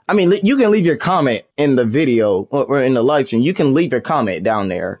 I mean, you can leave your comment in the video or in the live stream. You can leave your comment down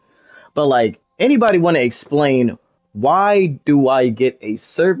there. But like, anybody want to explain why do I get a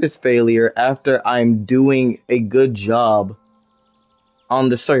service failure after I'm doing a good job on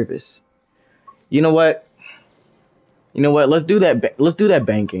the service? You know what? Let's do that. Let's do that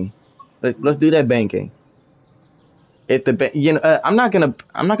banking. Let's do that banking. If the I'm not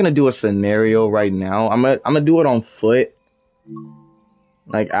gonna do a scenario right now. I'm gonna do it on foot.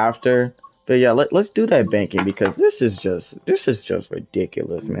 Like after, but yeah, let's do that banking because this is just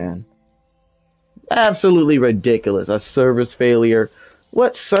ridiculous, man. Absolutely ridiculous. A service failure.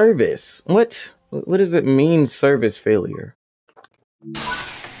 What service? What does it mean, service failure?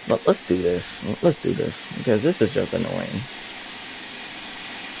 But let's do this. Let's do this because this is just annoying.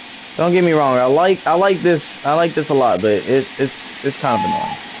 Don't get me wrong. I like this a lot, but it's kind of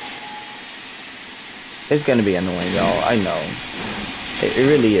annoying. It's gonna be annoying, y'all. I know. It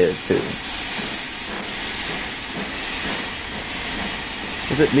really is, too.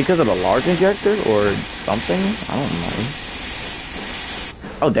 Is it because of the large injector, or something? I don't know.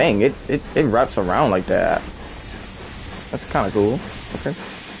 Oh dang, it wraps around like that. That's kind of cool. Okay.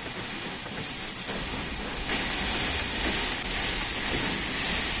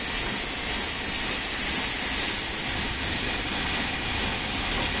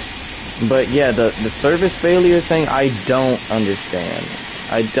 But yeah, the service failure thing, I don't understand.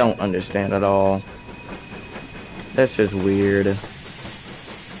 I don't understand at all. That's just weird.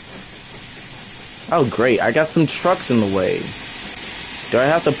 Oh great, I got some trucks in the way. Do I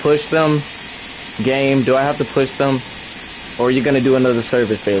have to push them? Game, do I have to push them? Or are you gonna do another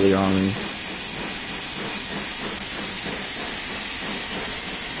service failure on me?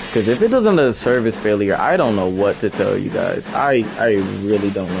 Because if it doesn't a service failure, I don't know what to tell you guys. I really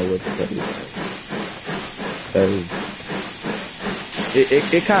don't know what to tell you guys. Because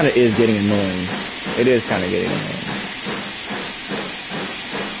it kind of is getting annoying. It is kind of getting annoying.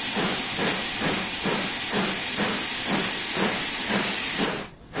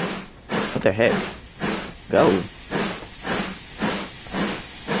 What the heck? Go.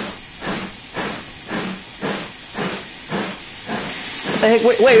 Hey,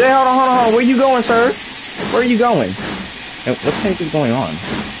 wait, hold on. Where you going, sir? Where are you going? What the heck is going on?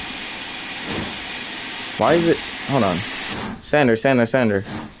 Why is it? Hold on. Sander.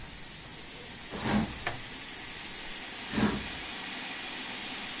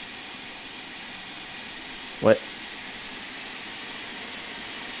 What?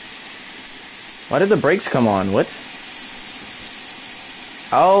 Why did the brakes come on? What?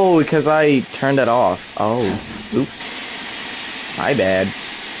 Oh, because I turned it off. Oh, oops. My bad.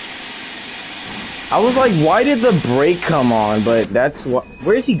 I was like, why did the brake come on? But that's what.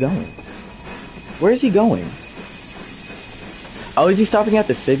 Where is he going? Where is he going? Oh, is he stopping at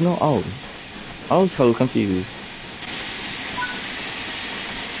the signal? Oh. I was so confused.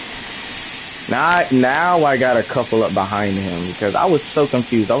 Now I got a couple up behind him because I was so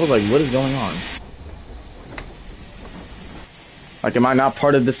confused. I was like, what is going on? Like, am I not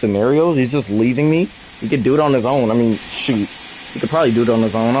part of the scenario? He's just leaving me? He could do it on his own. I mean, shoot. He could probably do it on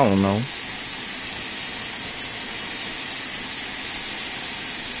his own. I don't know.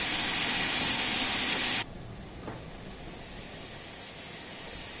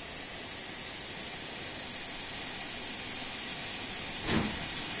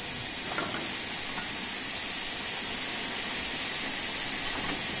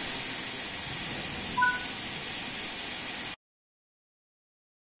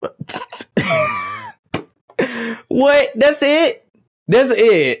 What? That's it? That's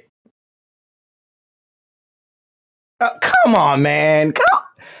it? Come on, man.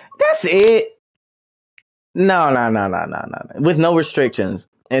 That's it? No. With no restrictions.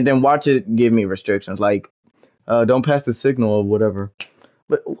 And then watch it give me restrictions. Like, don't pass the signal or whatever.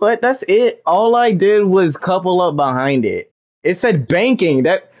 But what? That's it? All I did was couple up behind it. It said banking.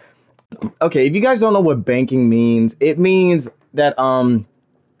 Okay, if you guys don't know what banking means, it means that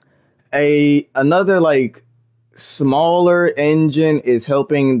another like smaller engine is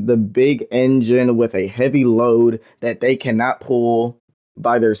helping the big engine with a heavy load that they cannot pull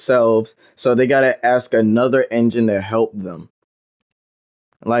by themselves, so they gotta ask another engine to help them.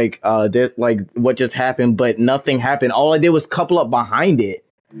 Like what just happened, but nothing happened. All I did was couple up behind it.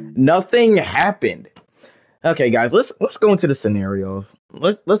 Nothing happened. Okay, guys, let's go into the scenarios.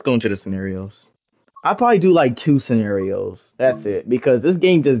 Let's go into the scenarios. I'll probably do like 2 scenarios. That's it, because this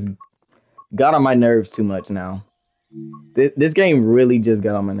game just got on my nerves too much now. This game really just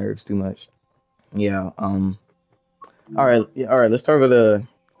got on my nerves too much. Yeah. All right. Let's start with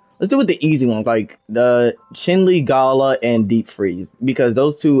let's do with the easy ones, like the Chinli Gala and Deep Freeze, because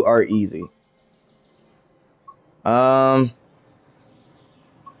those two are easy. I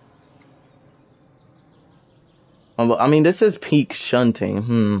mean, this is peak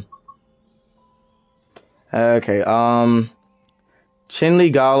shunting. Okay.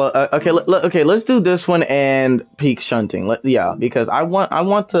 Chinli Gala. Okay. Okay. Let's do this one and peak shunting. Yeah, because I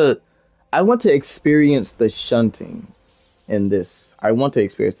want to experience the shunting in this. I want to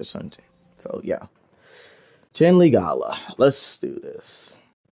experience the shunting. So yeah. Chinli Gala. Let's do this.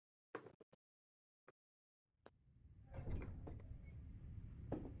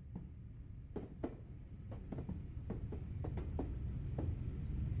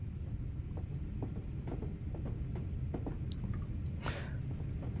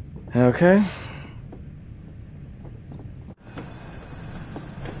 Okay.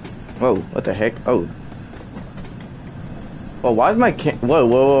 Whoa, what the heck? Oh. Well, why is my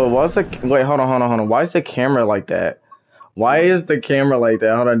whoa, why's the, wait, hold on. Why is the camera like that? Why is the camera like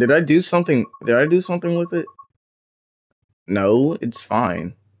that? Hold on, did I do something with it? No, it's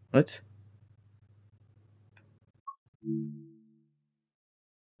fine. What?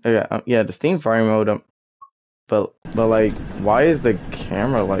 Yeah, yeah, the Steam Fire mode. But like, why is the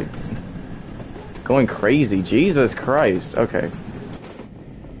camera like going crazy? Jesus Christ. Okay.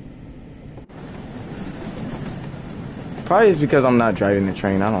 Probably it's because I'm not driving the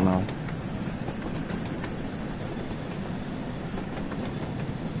train. I don't know.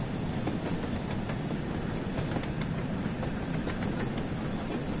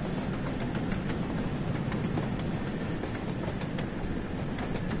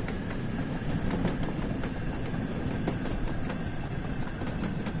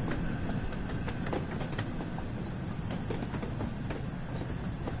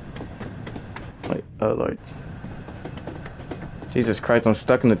 Wait, oh Lord. Jesus Christ, I'm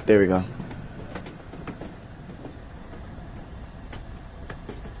stuck in the. There we go.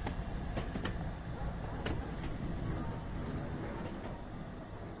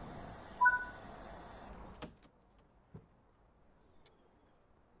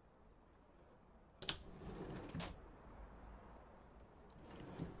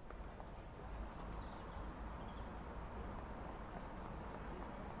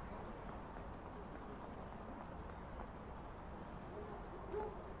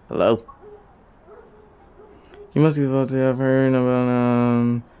 Hello? You must be able to have heard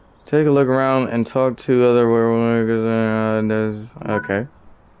about, take a look around and talk to other workers, okay.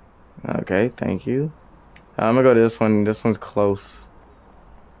 Okay, thank you. I'm gonna go to this one. This one's close.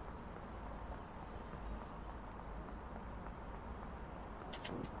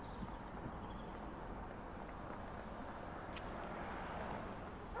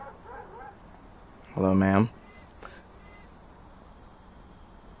 Hello, ma'am.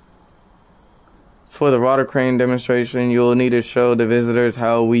 For the water crane demonstration, you'll need to show the visitors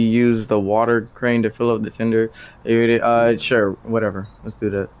how we use the water crane to fill up the tender. Sure, whatever. Let's do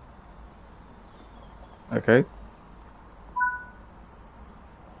that. Okay.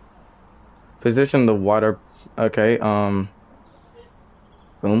 Position the water. Okay. Boom.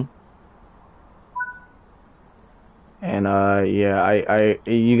 And yeah,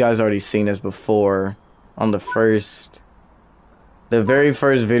 you guys already seen this before on the very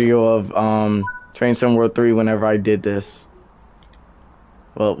first video of Train Sim World 3 whenever I did this.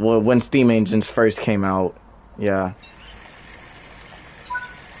 Well, when Steam Engines first came out. Yeah.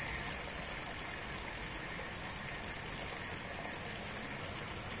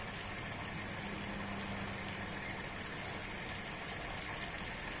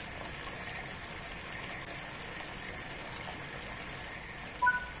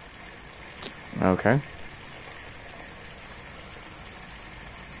 Okay.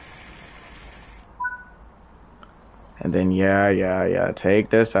 And then yeah. Take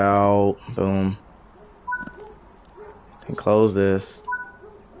this out. Boom. Then close this.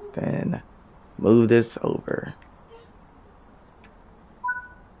 Then move this over.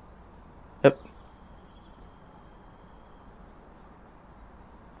 Yep.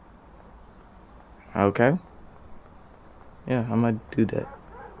 Okay. Yeah, I might do that.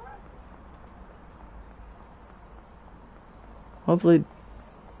 Hopefully.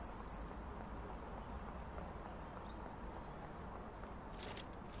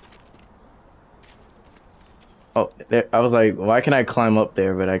 Oh, there, I was like, why can I climb up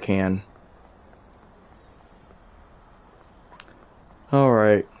there? But I can.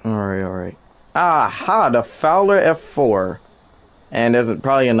 Alright. Aha, the Fowler F4. And there's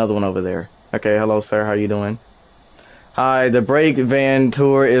probably another one over there. Okay, hello sir, how you doing? Hi, the brake van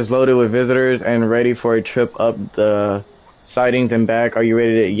tour is loaded with visitors and ready for a trip up the sightings and back. Are you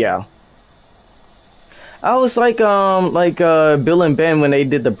ready to? Yeah. I was like Bill and Ben when they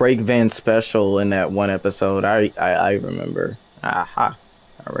did the brake van special in that one episode. I remember. Aha.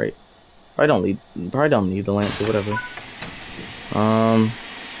 All right. Probably don't need the lamp or whatever.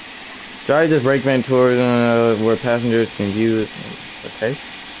 Drive this brake van tour where passengers can view it. Okay.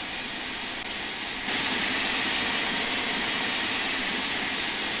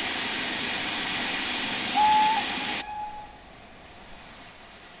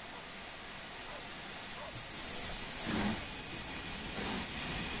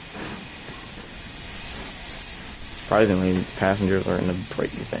 Surprisingly, passengers are in the brake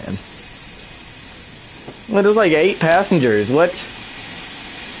van. Well, there's like 8 passengers. What?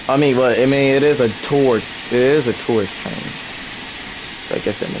 I mean, it is a tour. It is a tourist train. So I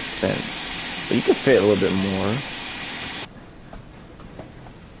guess that makes sense. But you could fit a little bit more.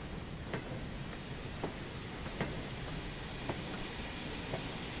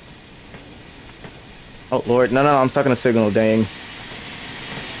 Oh Lord, no, I'm stuck in a signal. Dang.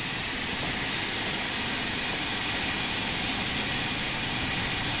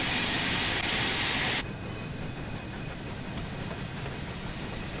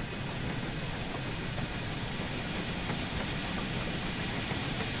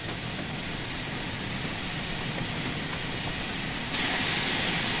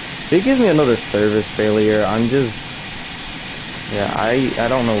 It gives me another service failure. I'm just, yeah, I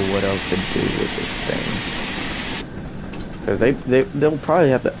don't know what else to do with this thing. Because they'll probably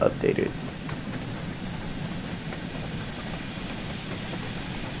have to update it.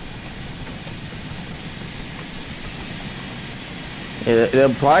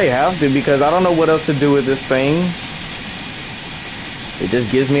 They'll probably have to, because I don't know what else to do with this thing. It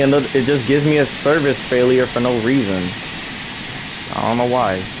just gives me a service failure for no reason. I don't know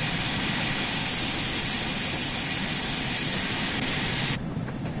why.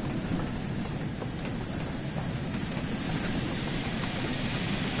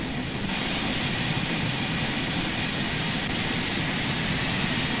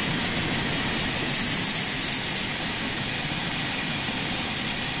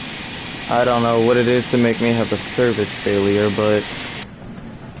 I don't know what it is to make me have a service failure, but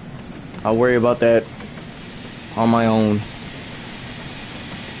I'll worry about that on my own.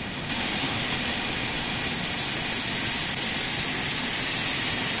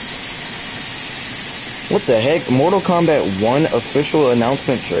 What the heck? Mortal Kombat 1 official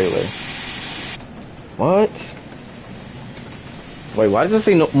announcement trailer. What? Wait, why does it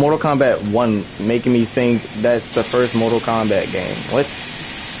say Mortal Kombat 1 making me think that's the first Mortal Kombat game? What?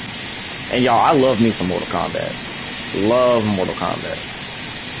 And y'all, I love me some Mortal Kombat. Love Mortal Kombat.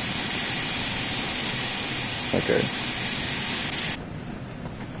 Okay.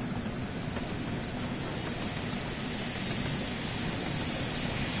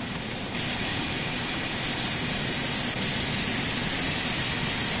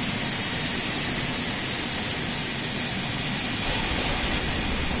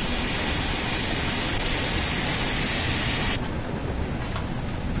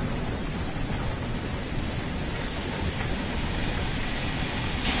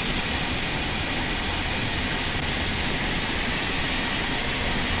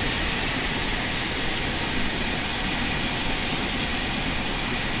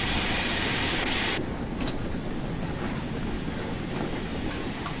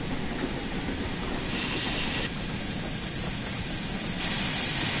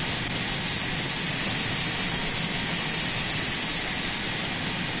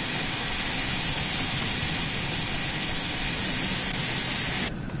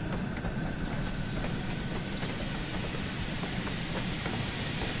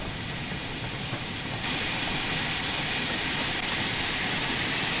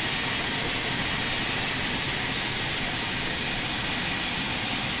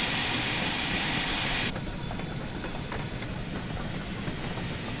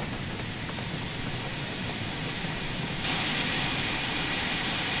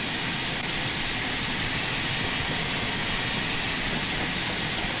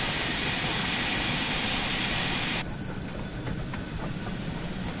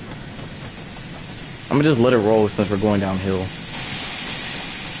 I'm gonna just let it roll since we're going downhill.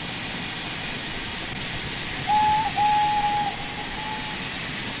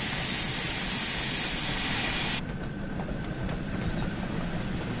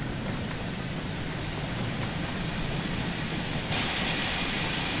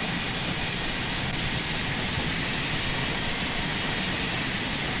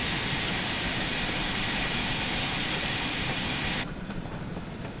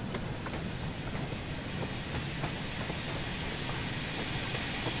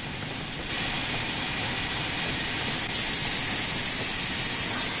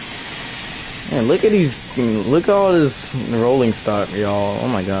 Man, look at these, look at all this rolling stock, y'all. Oh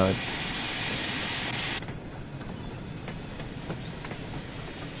my god.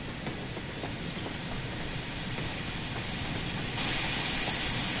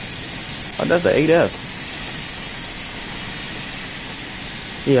 Oh, that's the 8F.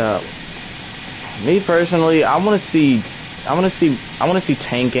 Yeah. Me personally, I want to see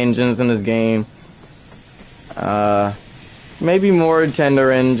tank engines in this game. Maybe more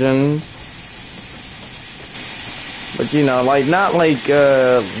tender engines. But you know, like not like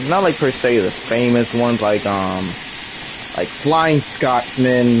per se the famous ones like Flying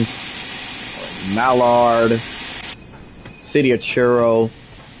Scotsman, Mallard, City of Churro.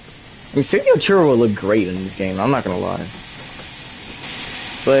 I mean, City of Churro would look great in this game, I'm not gonna lie.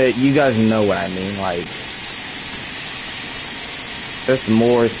 But you guys know what I mean, like just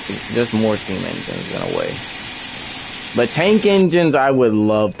more steam engines in a way. But tank engines I would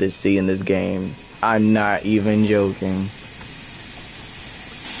love to see in this game. I'm not even joking.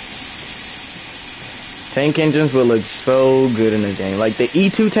 Tank engines will look so good in this game. Like the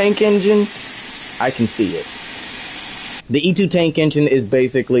E2 tank engine, I can see it. The E2 tank engine is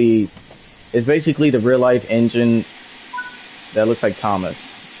basically the real life engine that looks like Thomas.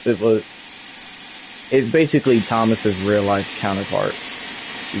 It was. It's basically Thomas's real life counterpart.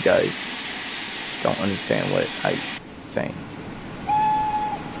 You guys don't understand what I'm saying.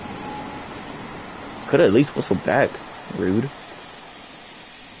 Could have at least whistled back. Rude.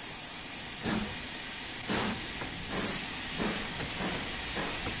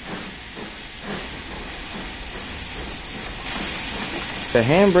 The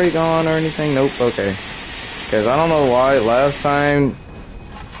handbrake on or anything? Nope. Okay. Because I don't know why last time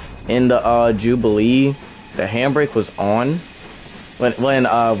in the Jubilee the handbrake was on when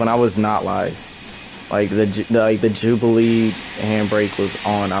I was not live. Like the Jubilee handbrake was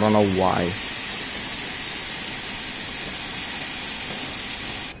on. I don't know why.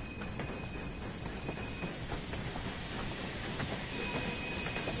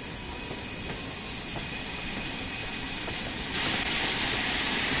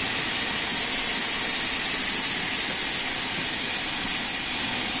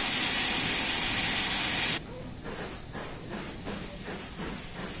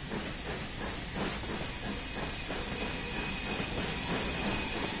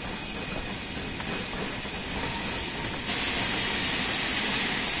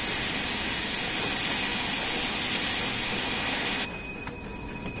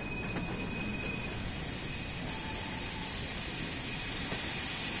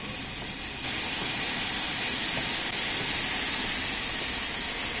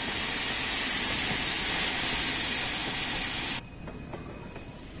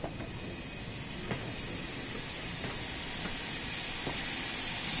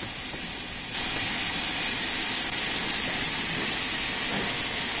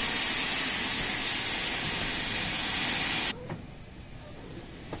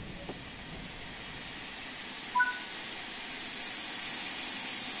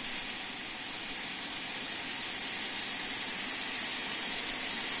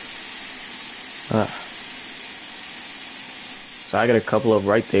 So I got a couple of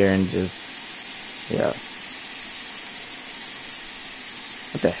right there and just, yeah.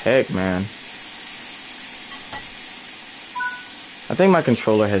 What the heck, man? I think my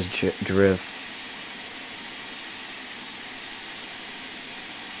controller has drift.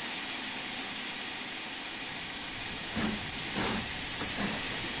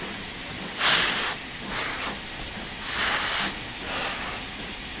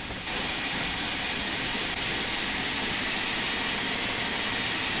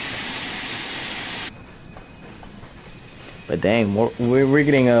 But dang, we're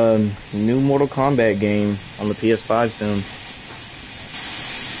getting a new Mortal Kombat game on the PS5 soon.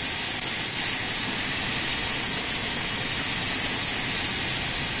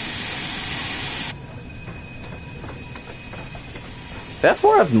 Is that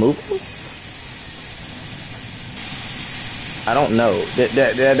 4F moving? I don't know.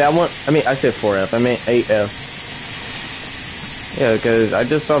 That one. I mean, I said 4F. I meant 8F. Yeah, because I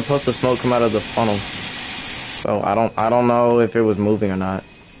just saw a puff of smoke come out of the funnel. So I don't know if it was moving or not.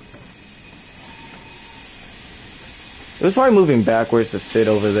 It was probably moving backwards to sit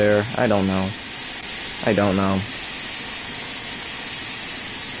over there. I don't know. I don't know.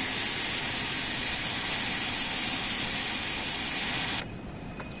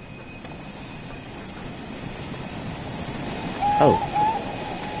 Oh.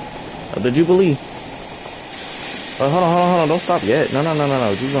 The Jubilee. Oh, hold on. Don't stop yet.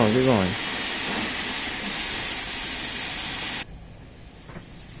 No. Keep going.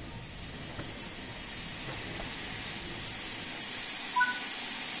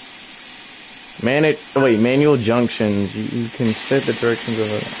 Manual junctions. You can set the directions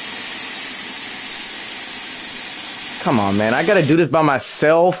of it. Come on, man. I gotta do this by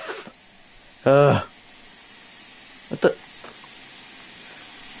myself. What the?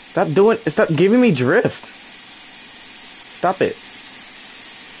 Stop giving me drift. Stop it.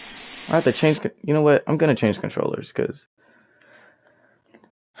 I have to change. You know what? I'm gonna change controllers because.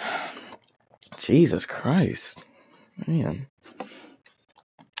 Jesus Christ. Man.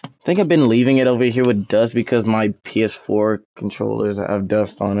 I think I've been leaving it over here with dust because my PS4 controllers have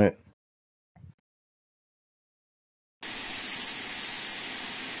dust on it.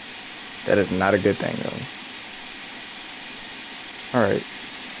 That is not a good thing, though. Alright.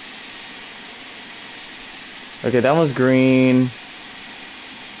 Okay, that one's green.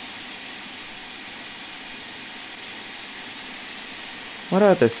 Why do I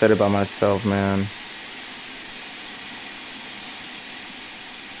have to set it by myself, man?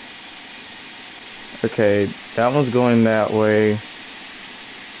 Okay, that one's going that way.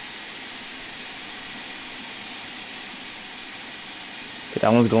 Okay,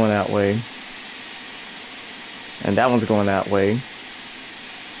 that one's going that way. And that one's going that way.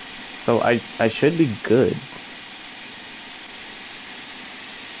 So I should be good.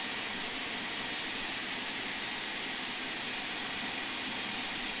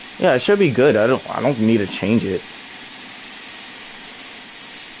 Yeah, I should be good. I don't need to change it.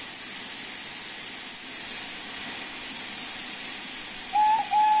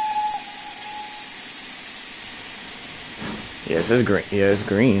 Yeah, it says green. Yeah, it's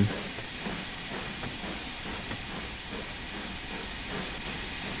green.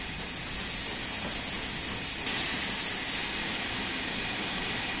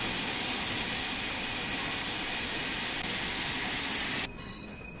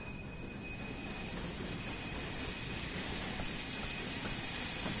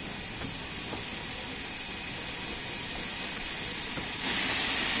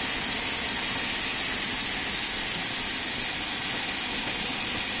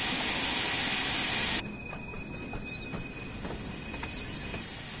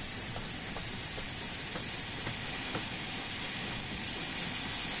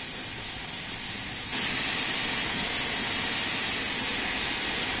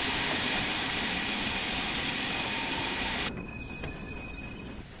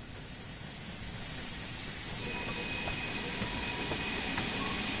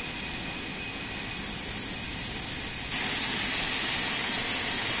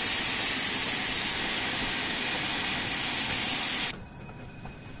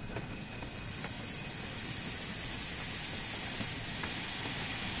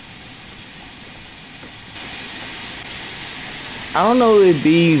 I don't know if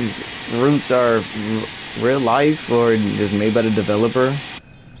these routes are real life or just made by the developer.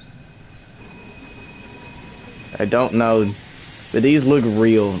 I don't know, but these look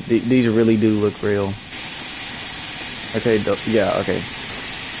real. These really do look real. Okay, yeah, okay.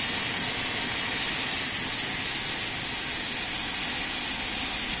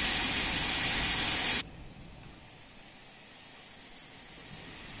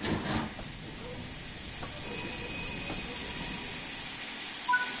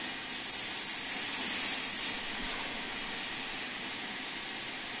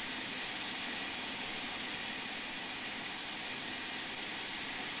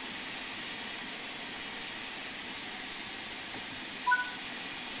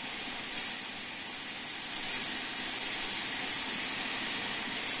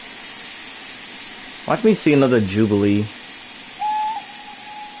 Watch me see another Jubilee.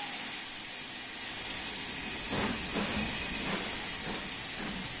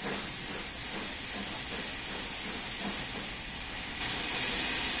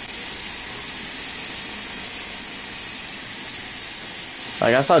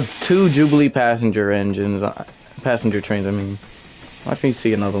 Like, I saw 2 Jubilee passenger trains, I mean. Watch me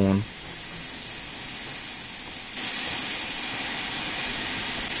see another one.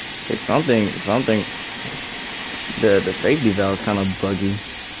 Okay, something. The safety valve's kind of buggy.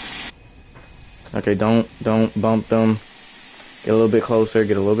 Okay, don't bump them. Get a little bit closer,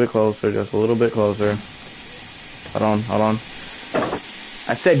 just a little bit closer. Hold on.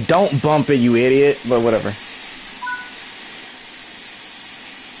 I said don't bump it, you idiot, but whatever.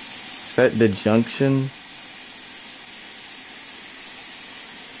 Set the junction.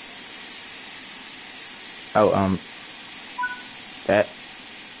 Oh, that.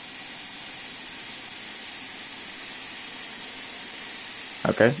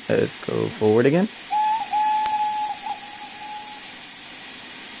 Okay, let's go forward again.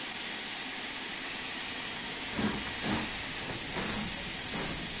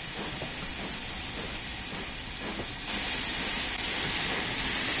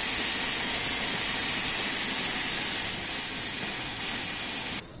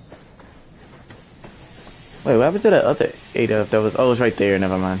 Wait, what happened to that other ADF that was... Oh, it's right there,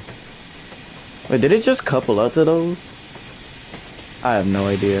 never mind. Wait, did it just couple up to those? I have no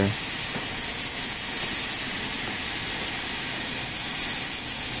idea.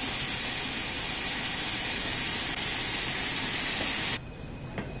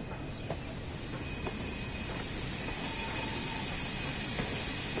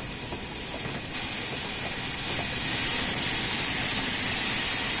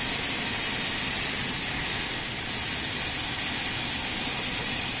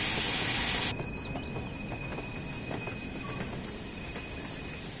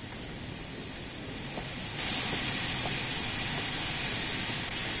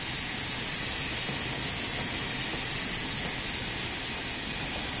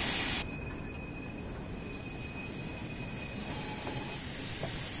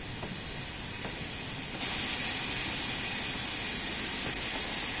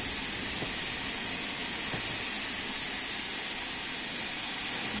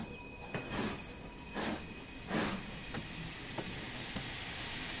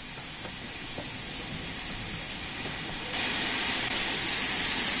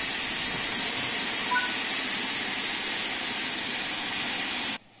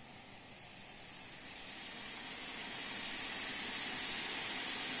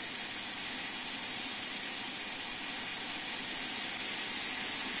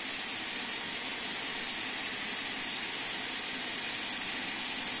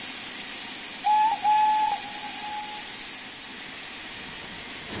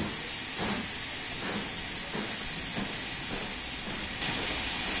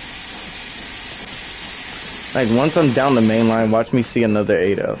 Like once I'm down the main line, watch me see another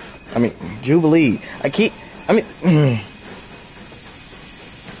 8F. I mean, Jubilee. I mean,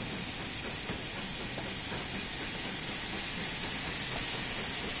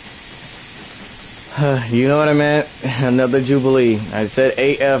 you know what I meant? Another Jubilee. I said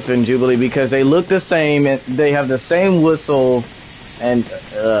 8F and Jubilee because they look the same and they have the same whistle and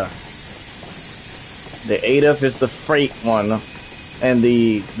the 8F is the freight one and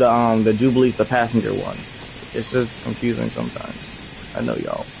the Jubilee's the passenger one. It's just confusing sometimes. I know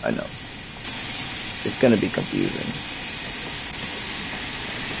y'all. I know. It's gonna be confusing.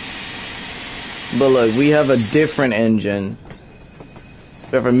 But look, we have a different engine.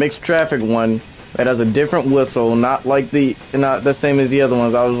 We have a mixed traffic one that has a different whistle, not the same as the other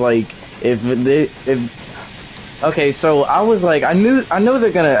ones. I was like, okay, so I was like, I know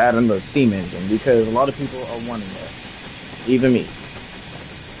they're gonna add another steam engine because a lot of people are wanting it, even me.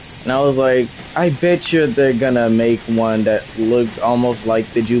 And I was like, I bet you they're gonna make one that looks almost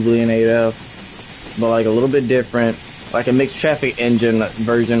like the Jubilee and 8F, but like a little bit different, like a mixed traffic engine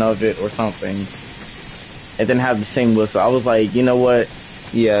version of it or something, and then have the same whistle. I was like, you know what?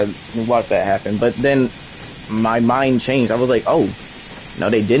 Yeah, watch that happen. But then my mind changed. I was like, oh, no,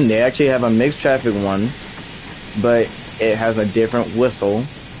 they didn't. They actually have a mixed traffic one, but it has a different whistle,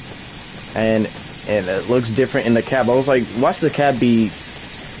 and it looks different in the cab. I was like, watch the cab be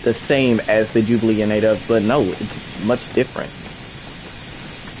the same as the Jubilee and 8F, but no, it's much different.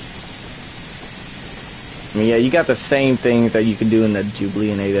 I mean, yeah, you got the same things that you could do in the Jubilee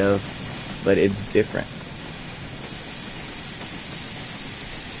and 8F, but it's different.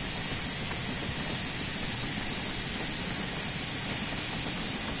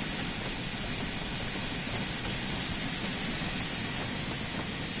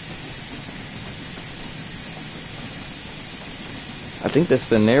 I think the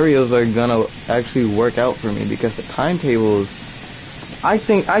scenarios are gonna actually work out for me because the timetables, I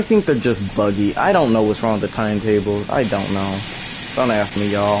think they're just buggy. I don't know what's wrong with the timetables. I don't know. Don't ask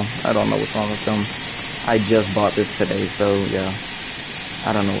me, y'all. I don't know what's wrong with them. I just bought this today, so yeah.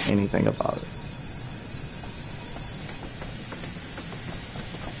 I don't know anything about it.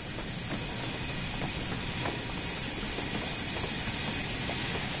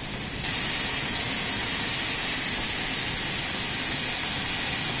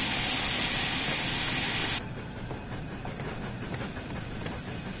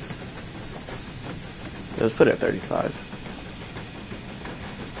 Let's put it at 35.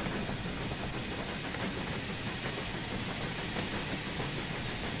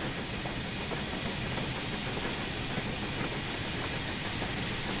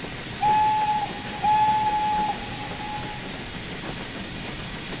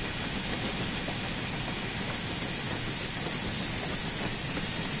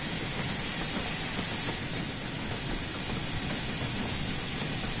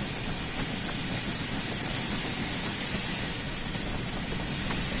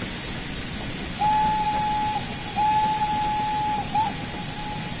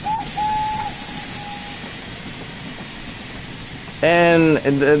 And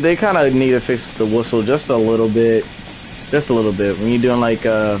they kind of need to fix the whistle just a little bit. Just a little bit. When you're doing like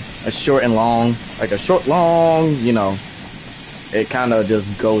a short and long, like a short, long, you know, it kind of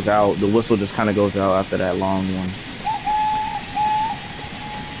just goes out. The whistle just kind of goes out after that long one.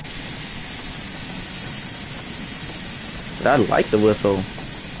 But I like the whistle.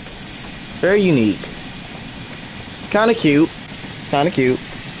 Very unique. Kind of cute. Kind of cute.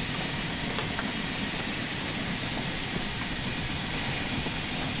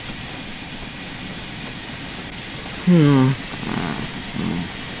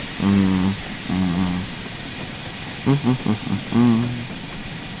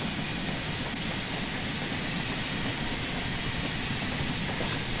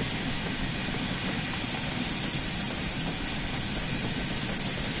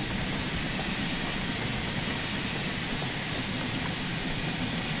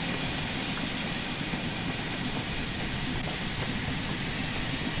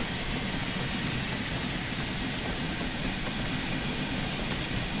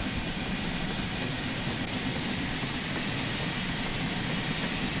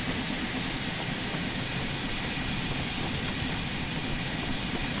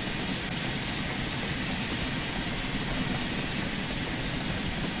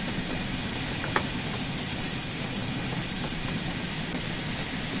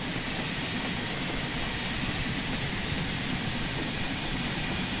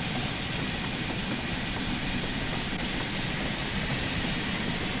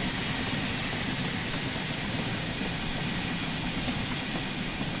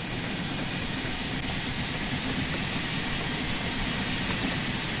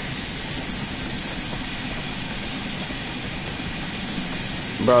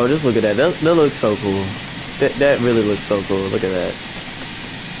 Bro, just look at that. That looks so cool. That really looks so cool. Look at that.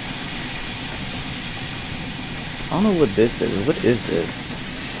 I don't know what this is. What is this?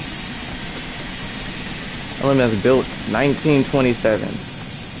 LMS built 1927.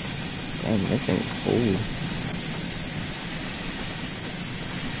 Dang, this thing is cool.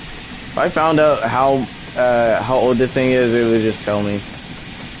 If I found out how old this thing is, it would just tell me.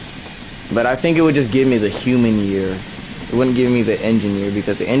 But I think it would just give me the human year. It wouldn't give me the engine year,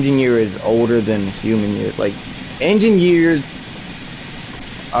 because the engine year is older than human years. Like, engine years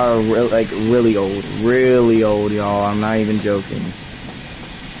are really old, y'all. I'm not even joking.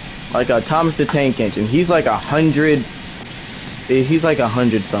 Like a Thomas the Tank Engine, he's like 100. He's like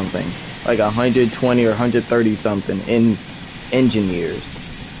 100 something, like 120 or 130 something in engine years.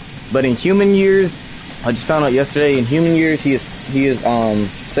 But in human years, I just found out yesterday. In human years, he is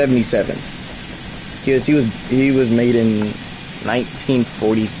 77. He was made in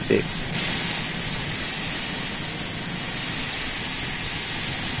 1946.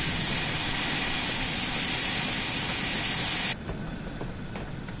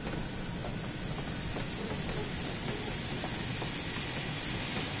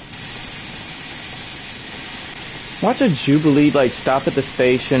 Watch a Jubilee like stop at the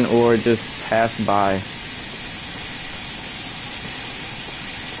station or just pass by.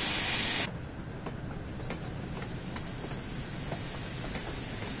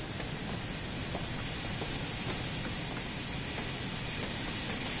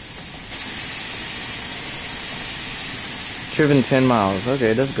 Driven 10 miles.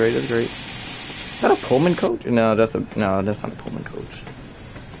 Okay, that's great. That's great. Is that a Pullman coach? No, that's not a Pullman coach.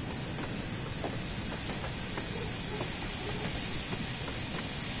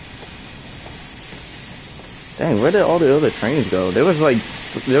 Dang, where did all the other trains go? There was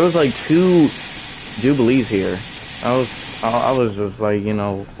like 2 Jubilees here. I was just like, you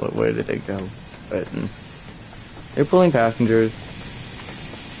know, where did they go? But they're pulling passengers.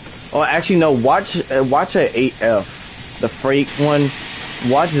 Oh, actually no. Watch a 8F, the freight one.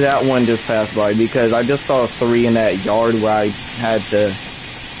 Watch that one just pass by, because I just saw 3 in that yard where I had to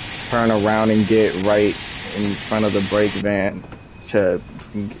turn around and get right in front of the brake van to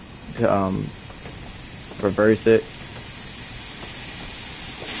reverse it.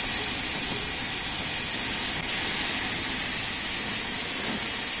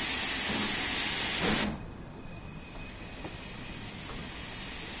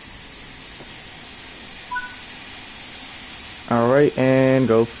 Alright, and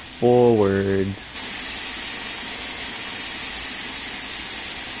go forwards.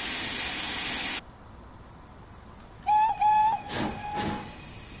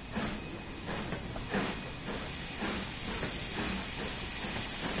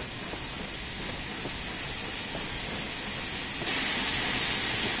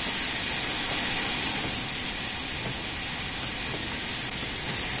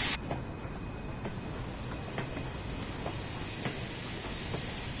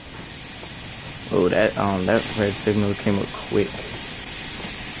 Oh, that red signal came up quick.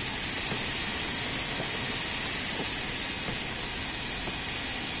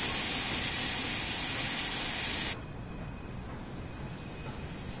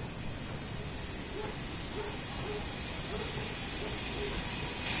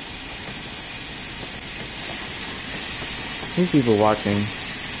 These people watching.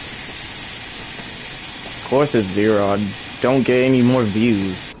 Of course it's 0. I don't get any more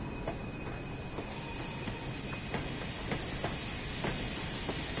views.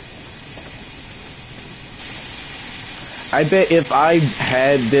 I bet if I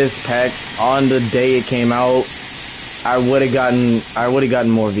had this pack on the day it came out, I would have gotten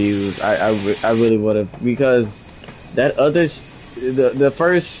more views. I really would have, because that other the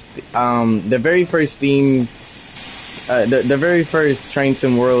very first Steam the very first Train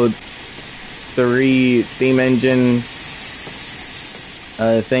Sim World 3 Steam Engine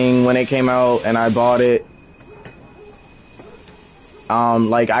thing, when it came out and I bought it,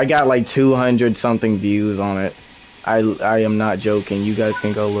 like I got like 200 something views on it. I am not joking. You guys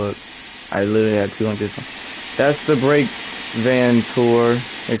can go look. I literally had 200 something. That's the brake van tour.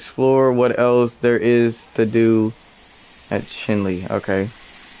 Explore what else there is to do at Chinle. Okay.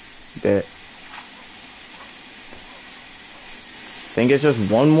 Bet. Think it's just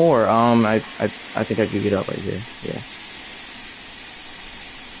one more. I think I could get up right here. Yeah.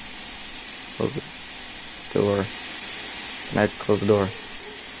 Close the door. Can I close the door?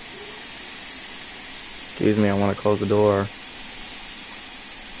 Excuse me, I want to close the door.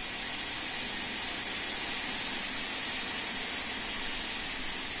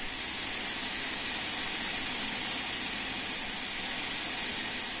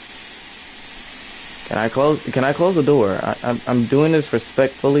 Can I close the door? I'm doing this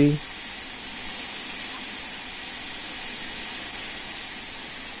respectfully.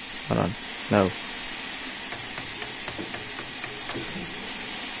 Hold on. No.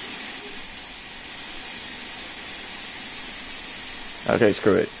 Okay,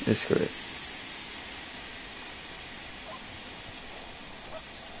 screw it. Just screw it.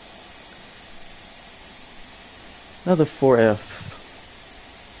 Another 4F.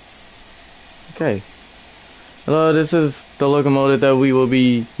 Okay. Hello, this is the locomotive that we will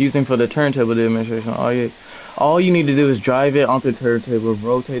be using for the turntable demonstration. All you need to do is drive it onto the turntable,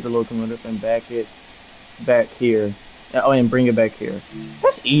 rotate the locomotive, and back it back here. Oh, and bring it back here.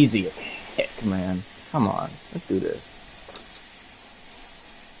 That's easy as heck, man. Come on, let's do this.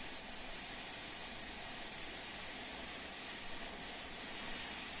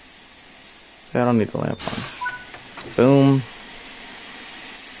 I don't need the lamp on. Boom.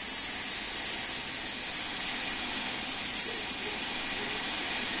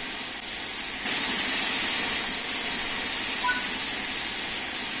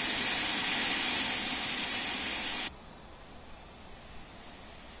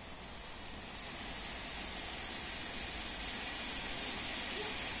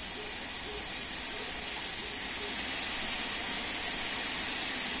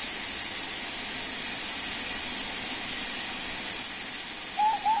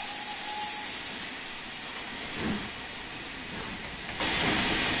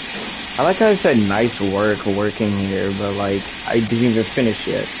 I like how I said nice work working here, but like I didn't even finish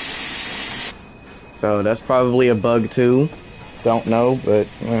yet. So that's probably a bug too. Don't know, but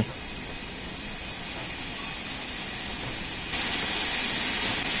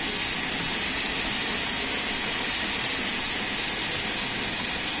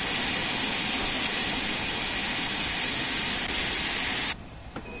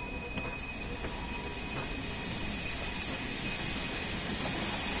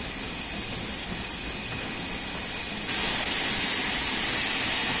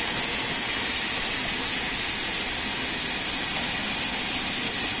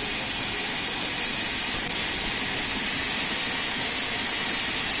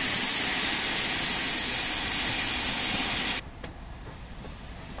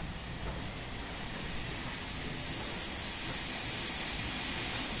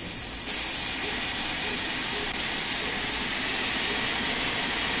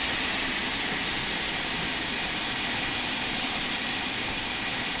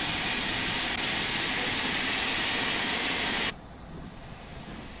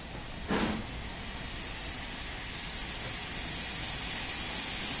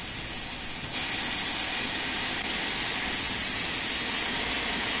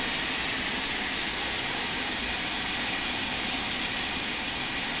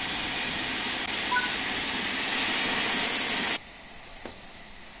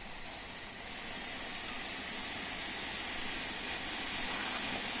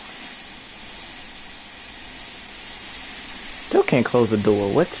still can't close the door.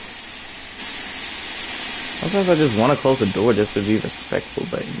 What? Sometimes I just want to close the door just to be respectful,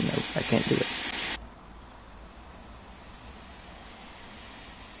 but you know, I can't do it.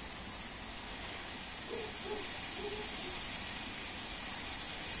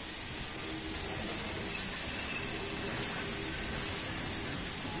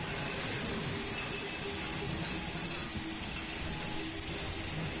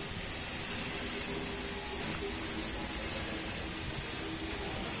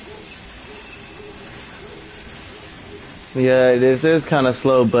 Yeah, this is kind of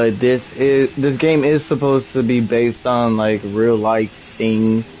slow, but this game is supposed to be based on like real life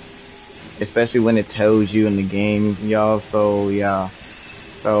things, especially when it tells you in the game, y'all. So yeah,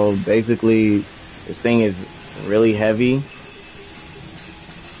 so basically, this thing is really heavy.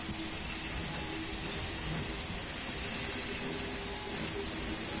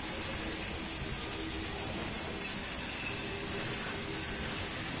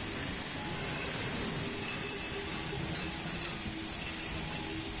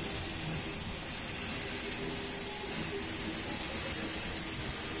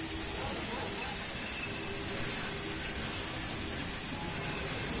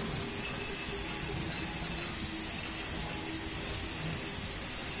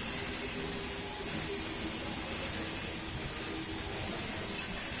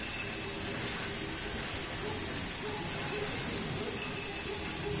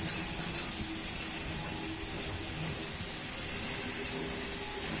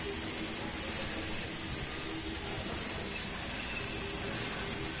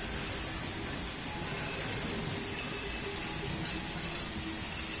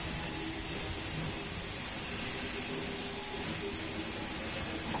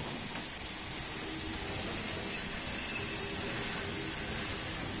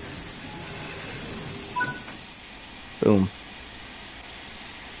 Boom.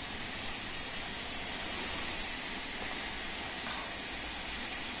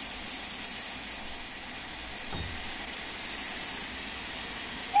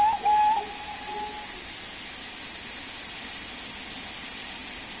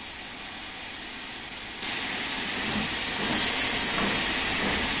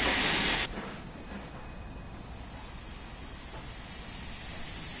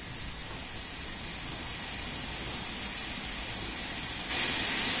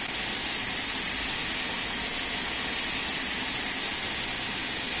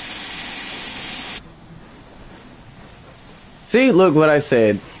 See, look what I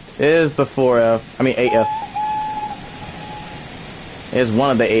said. It is the 4F. I mean 8F. It's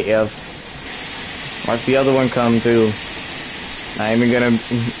one of the 8Fs. Watch the other one come too. Not even gonna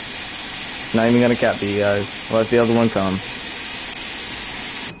cap you guys. Watch the other one come.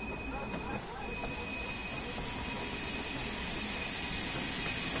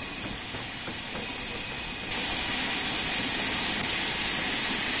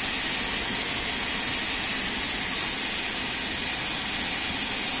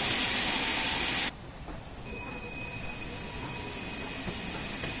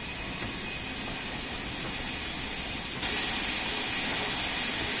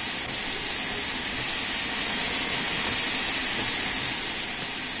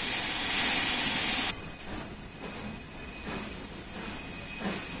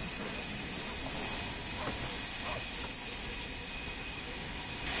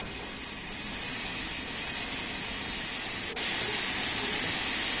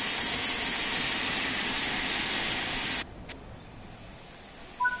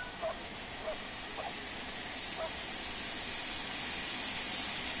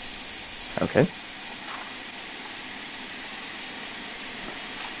 Okay.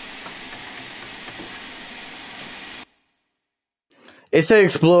 It said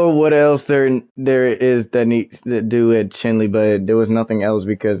explore what else there is that needs to do at Chinley, but there was nothing else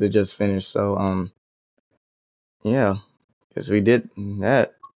because it just finished. So yeah, because we did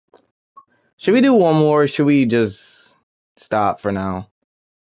that. Should we do one more? Or should we just stop for now?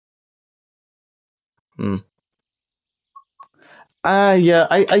 Hmm. Yeah,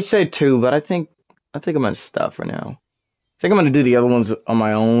 I said two, but I think I'm gonna stop for now. I think I'm gonna do the other ones on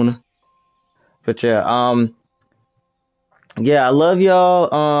my own. But yeah, yeah, I love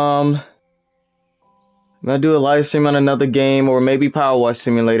y'all. I'm gonna do a live stream on another game or maybe Power Wash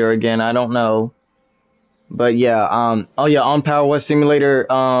Simulator again. I don't know. But yeah, oh yeah, on Power Wash Simulator,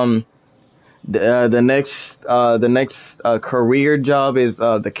 the next career job is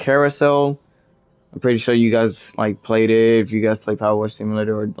the carousel. I'm pretty sure you guys like played it. If you guys play Power Wash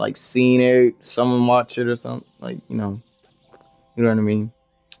Simulator or like seen it, someone watch it or something, like you know what I mean.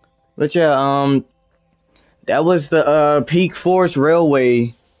 But yeah, that was the Peak Force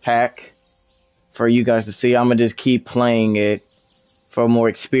Railway pack for you guys to see. I'm gonna just keep playing it for more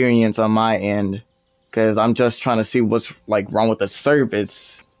experience on my end, because I'm just trying to see what's like wrong with the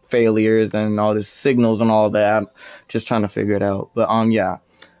service failures and all the signals and all that. Just trying to figure it out. But yeah,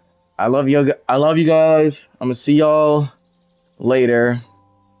 I love you. I love you guys. I'm gonna see y'all later.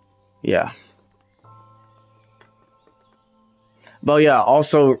 Yeah. But yeah,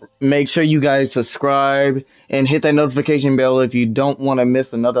 also make sure you guys subscribe and hit that notification bell if you don't want to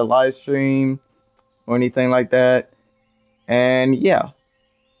miss another live stream or anything like that. And yeah.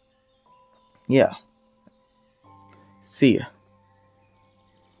 See ya.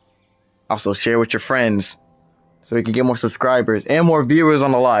 Also share with your friends so we can get more subscribers and more viewers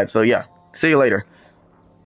on the live. So yeah, see you later.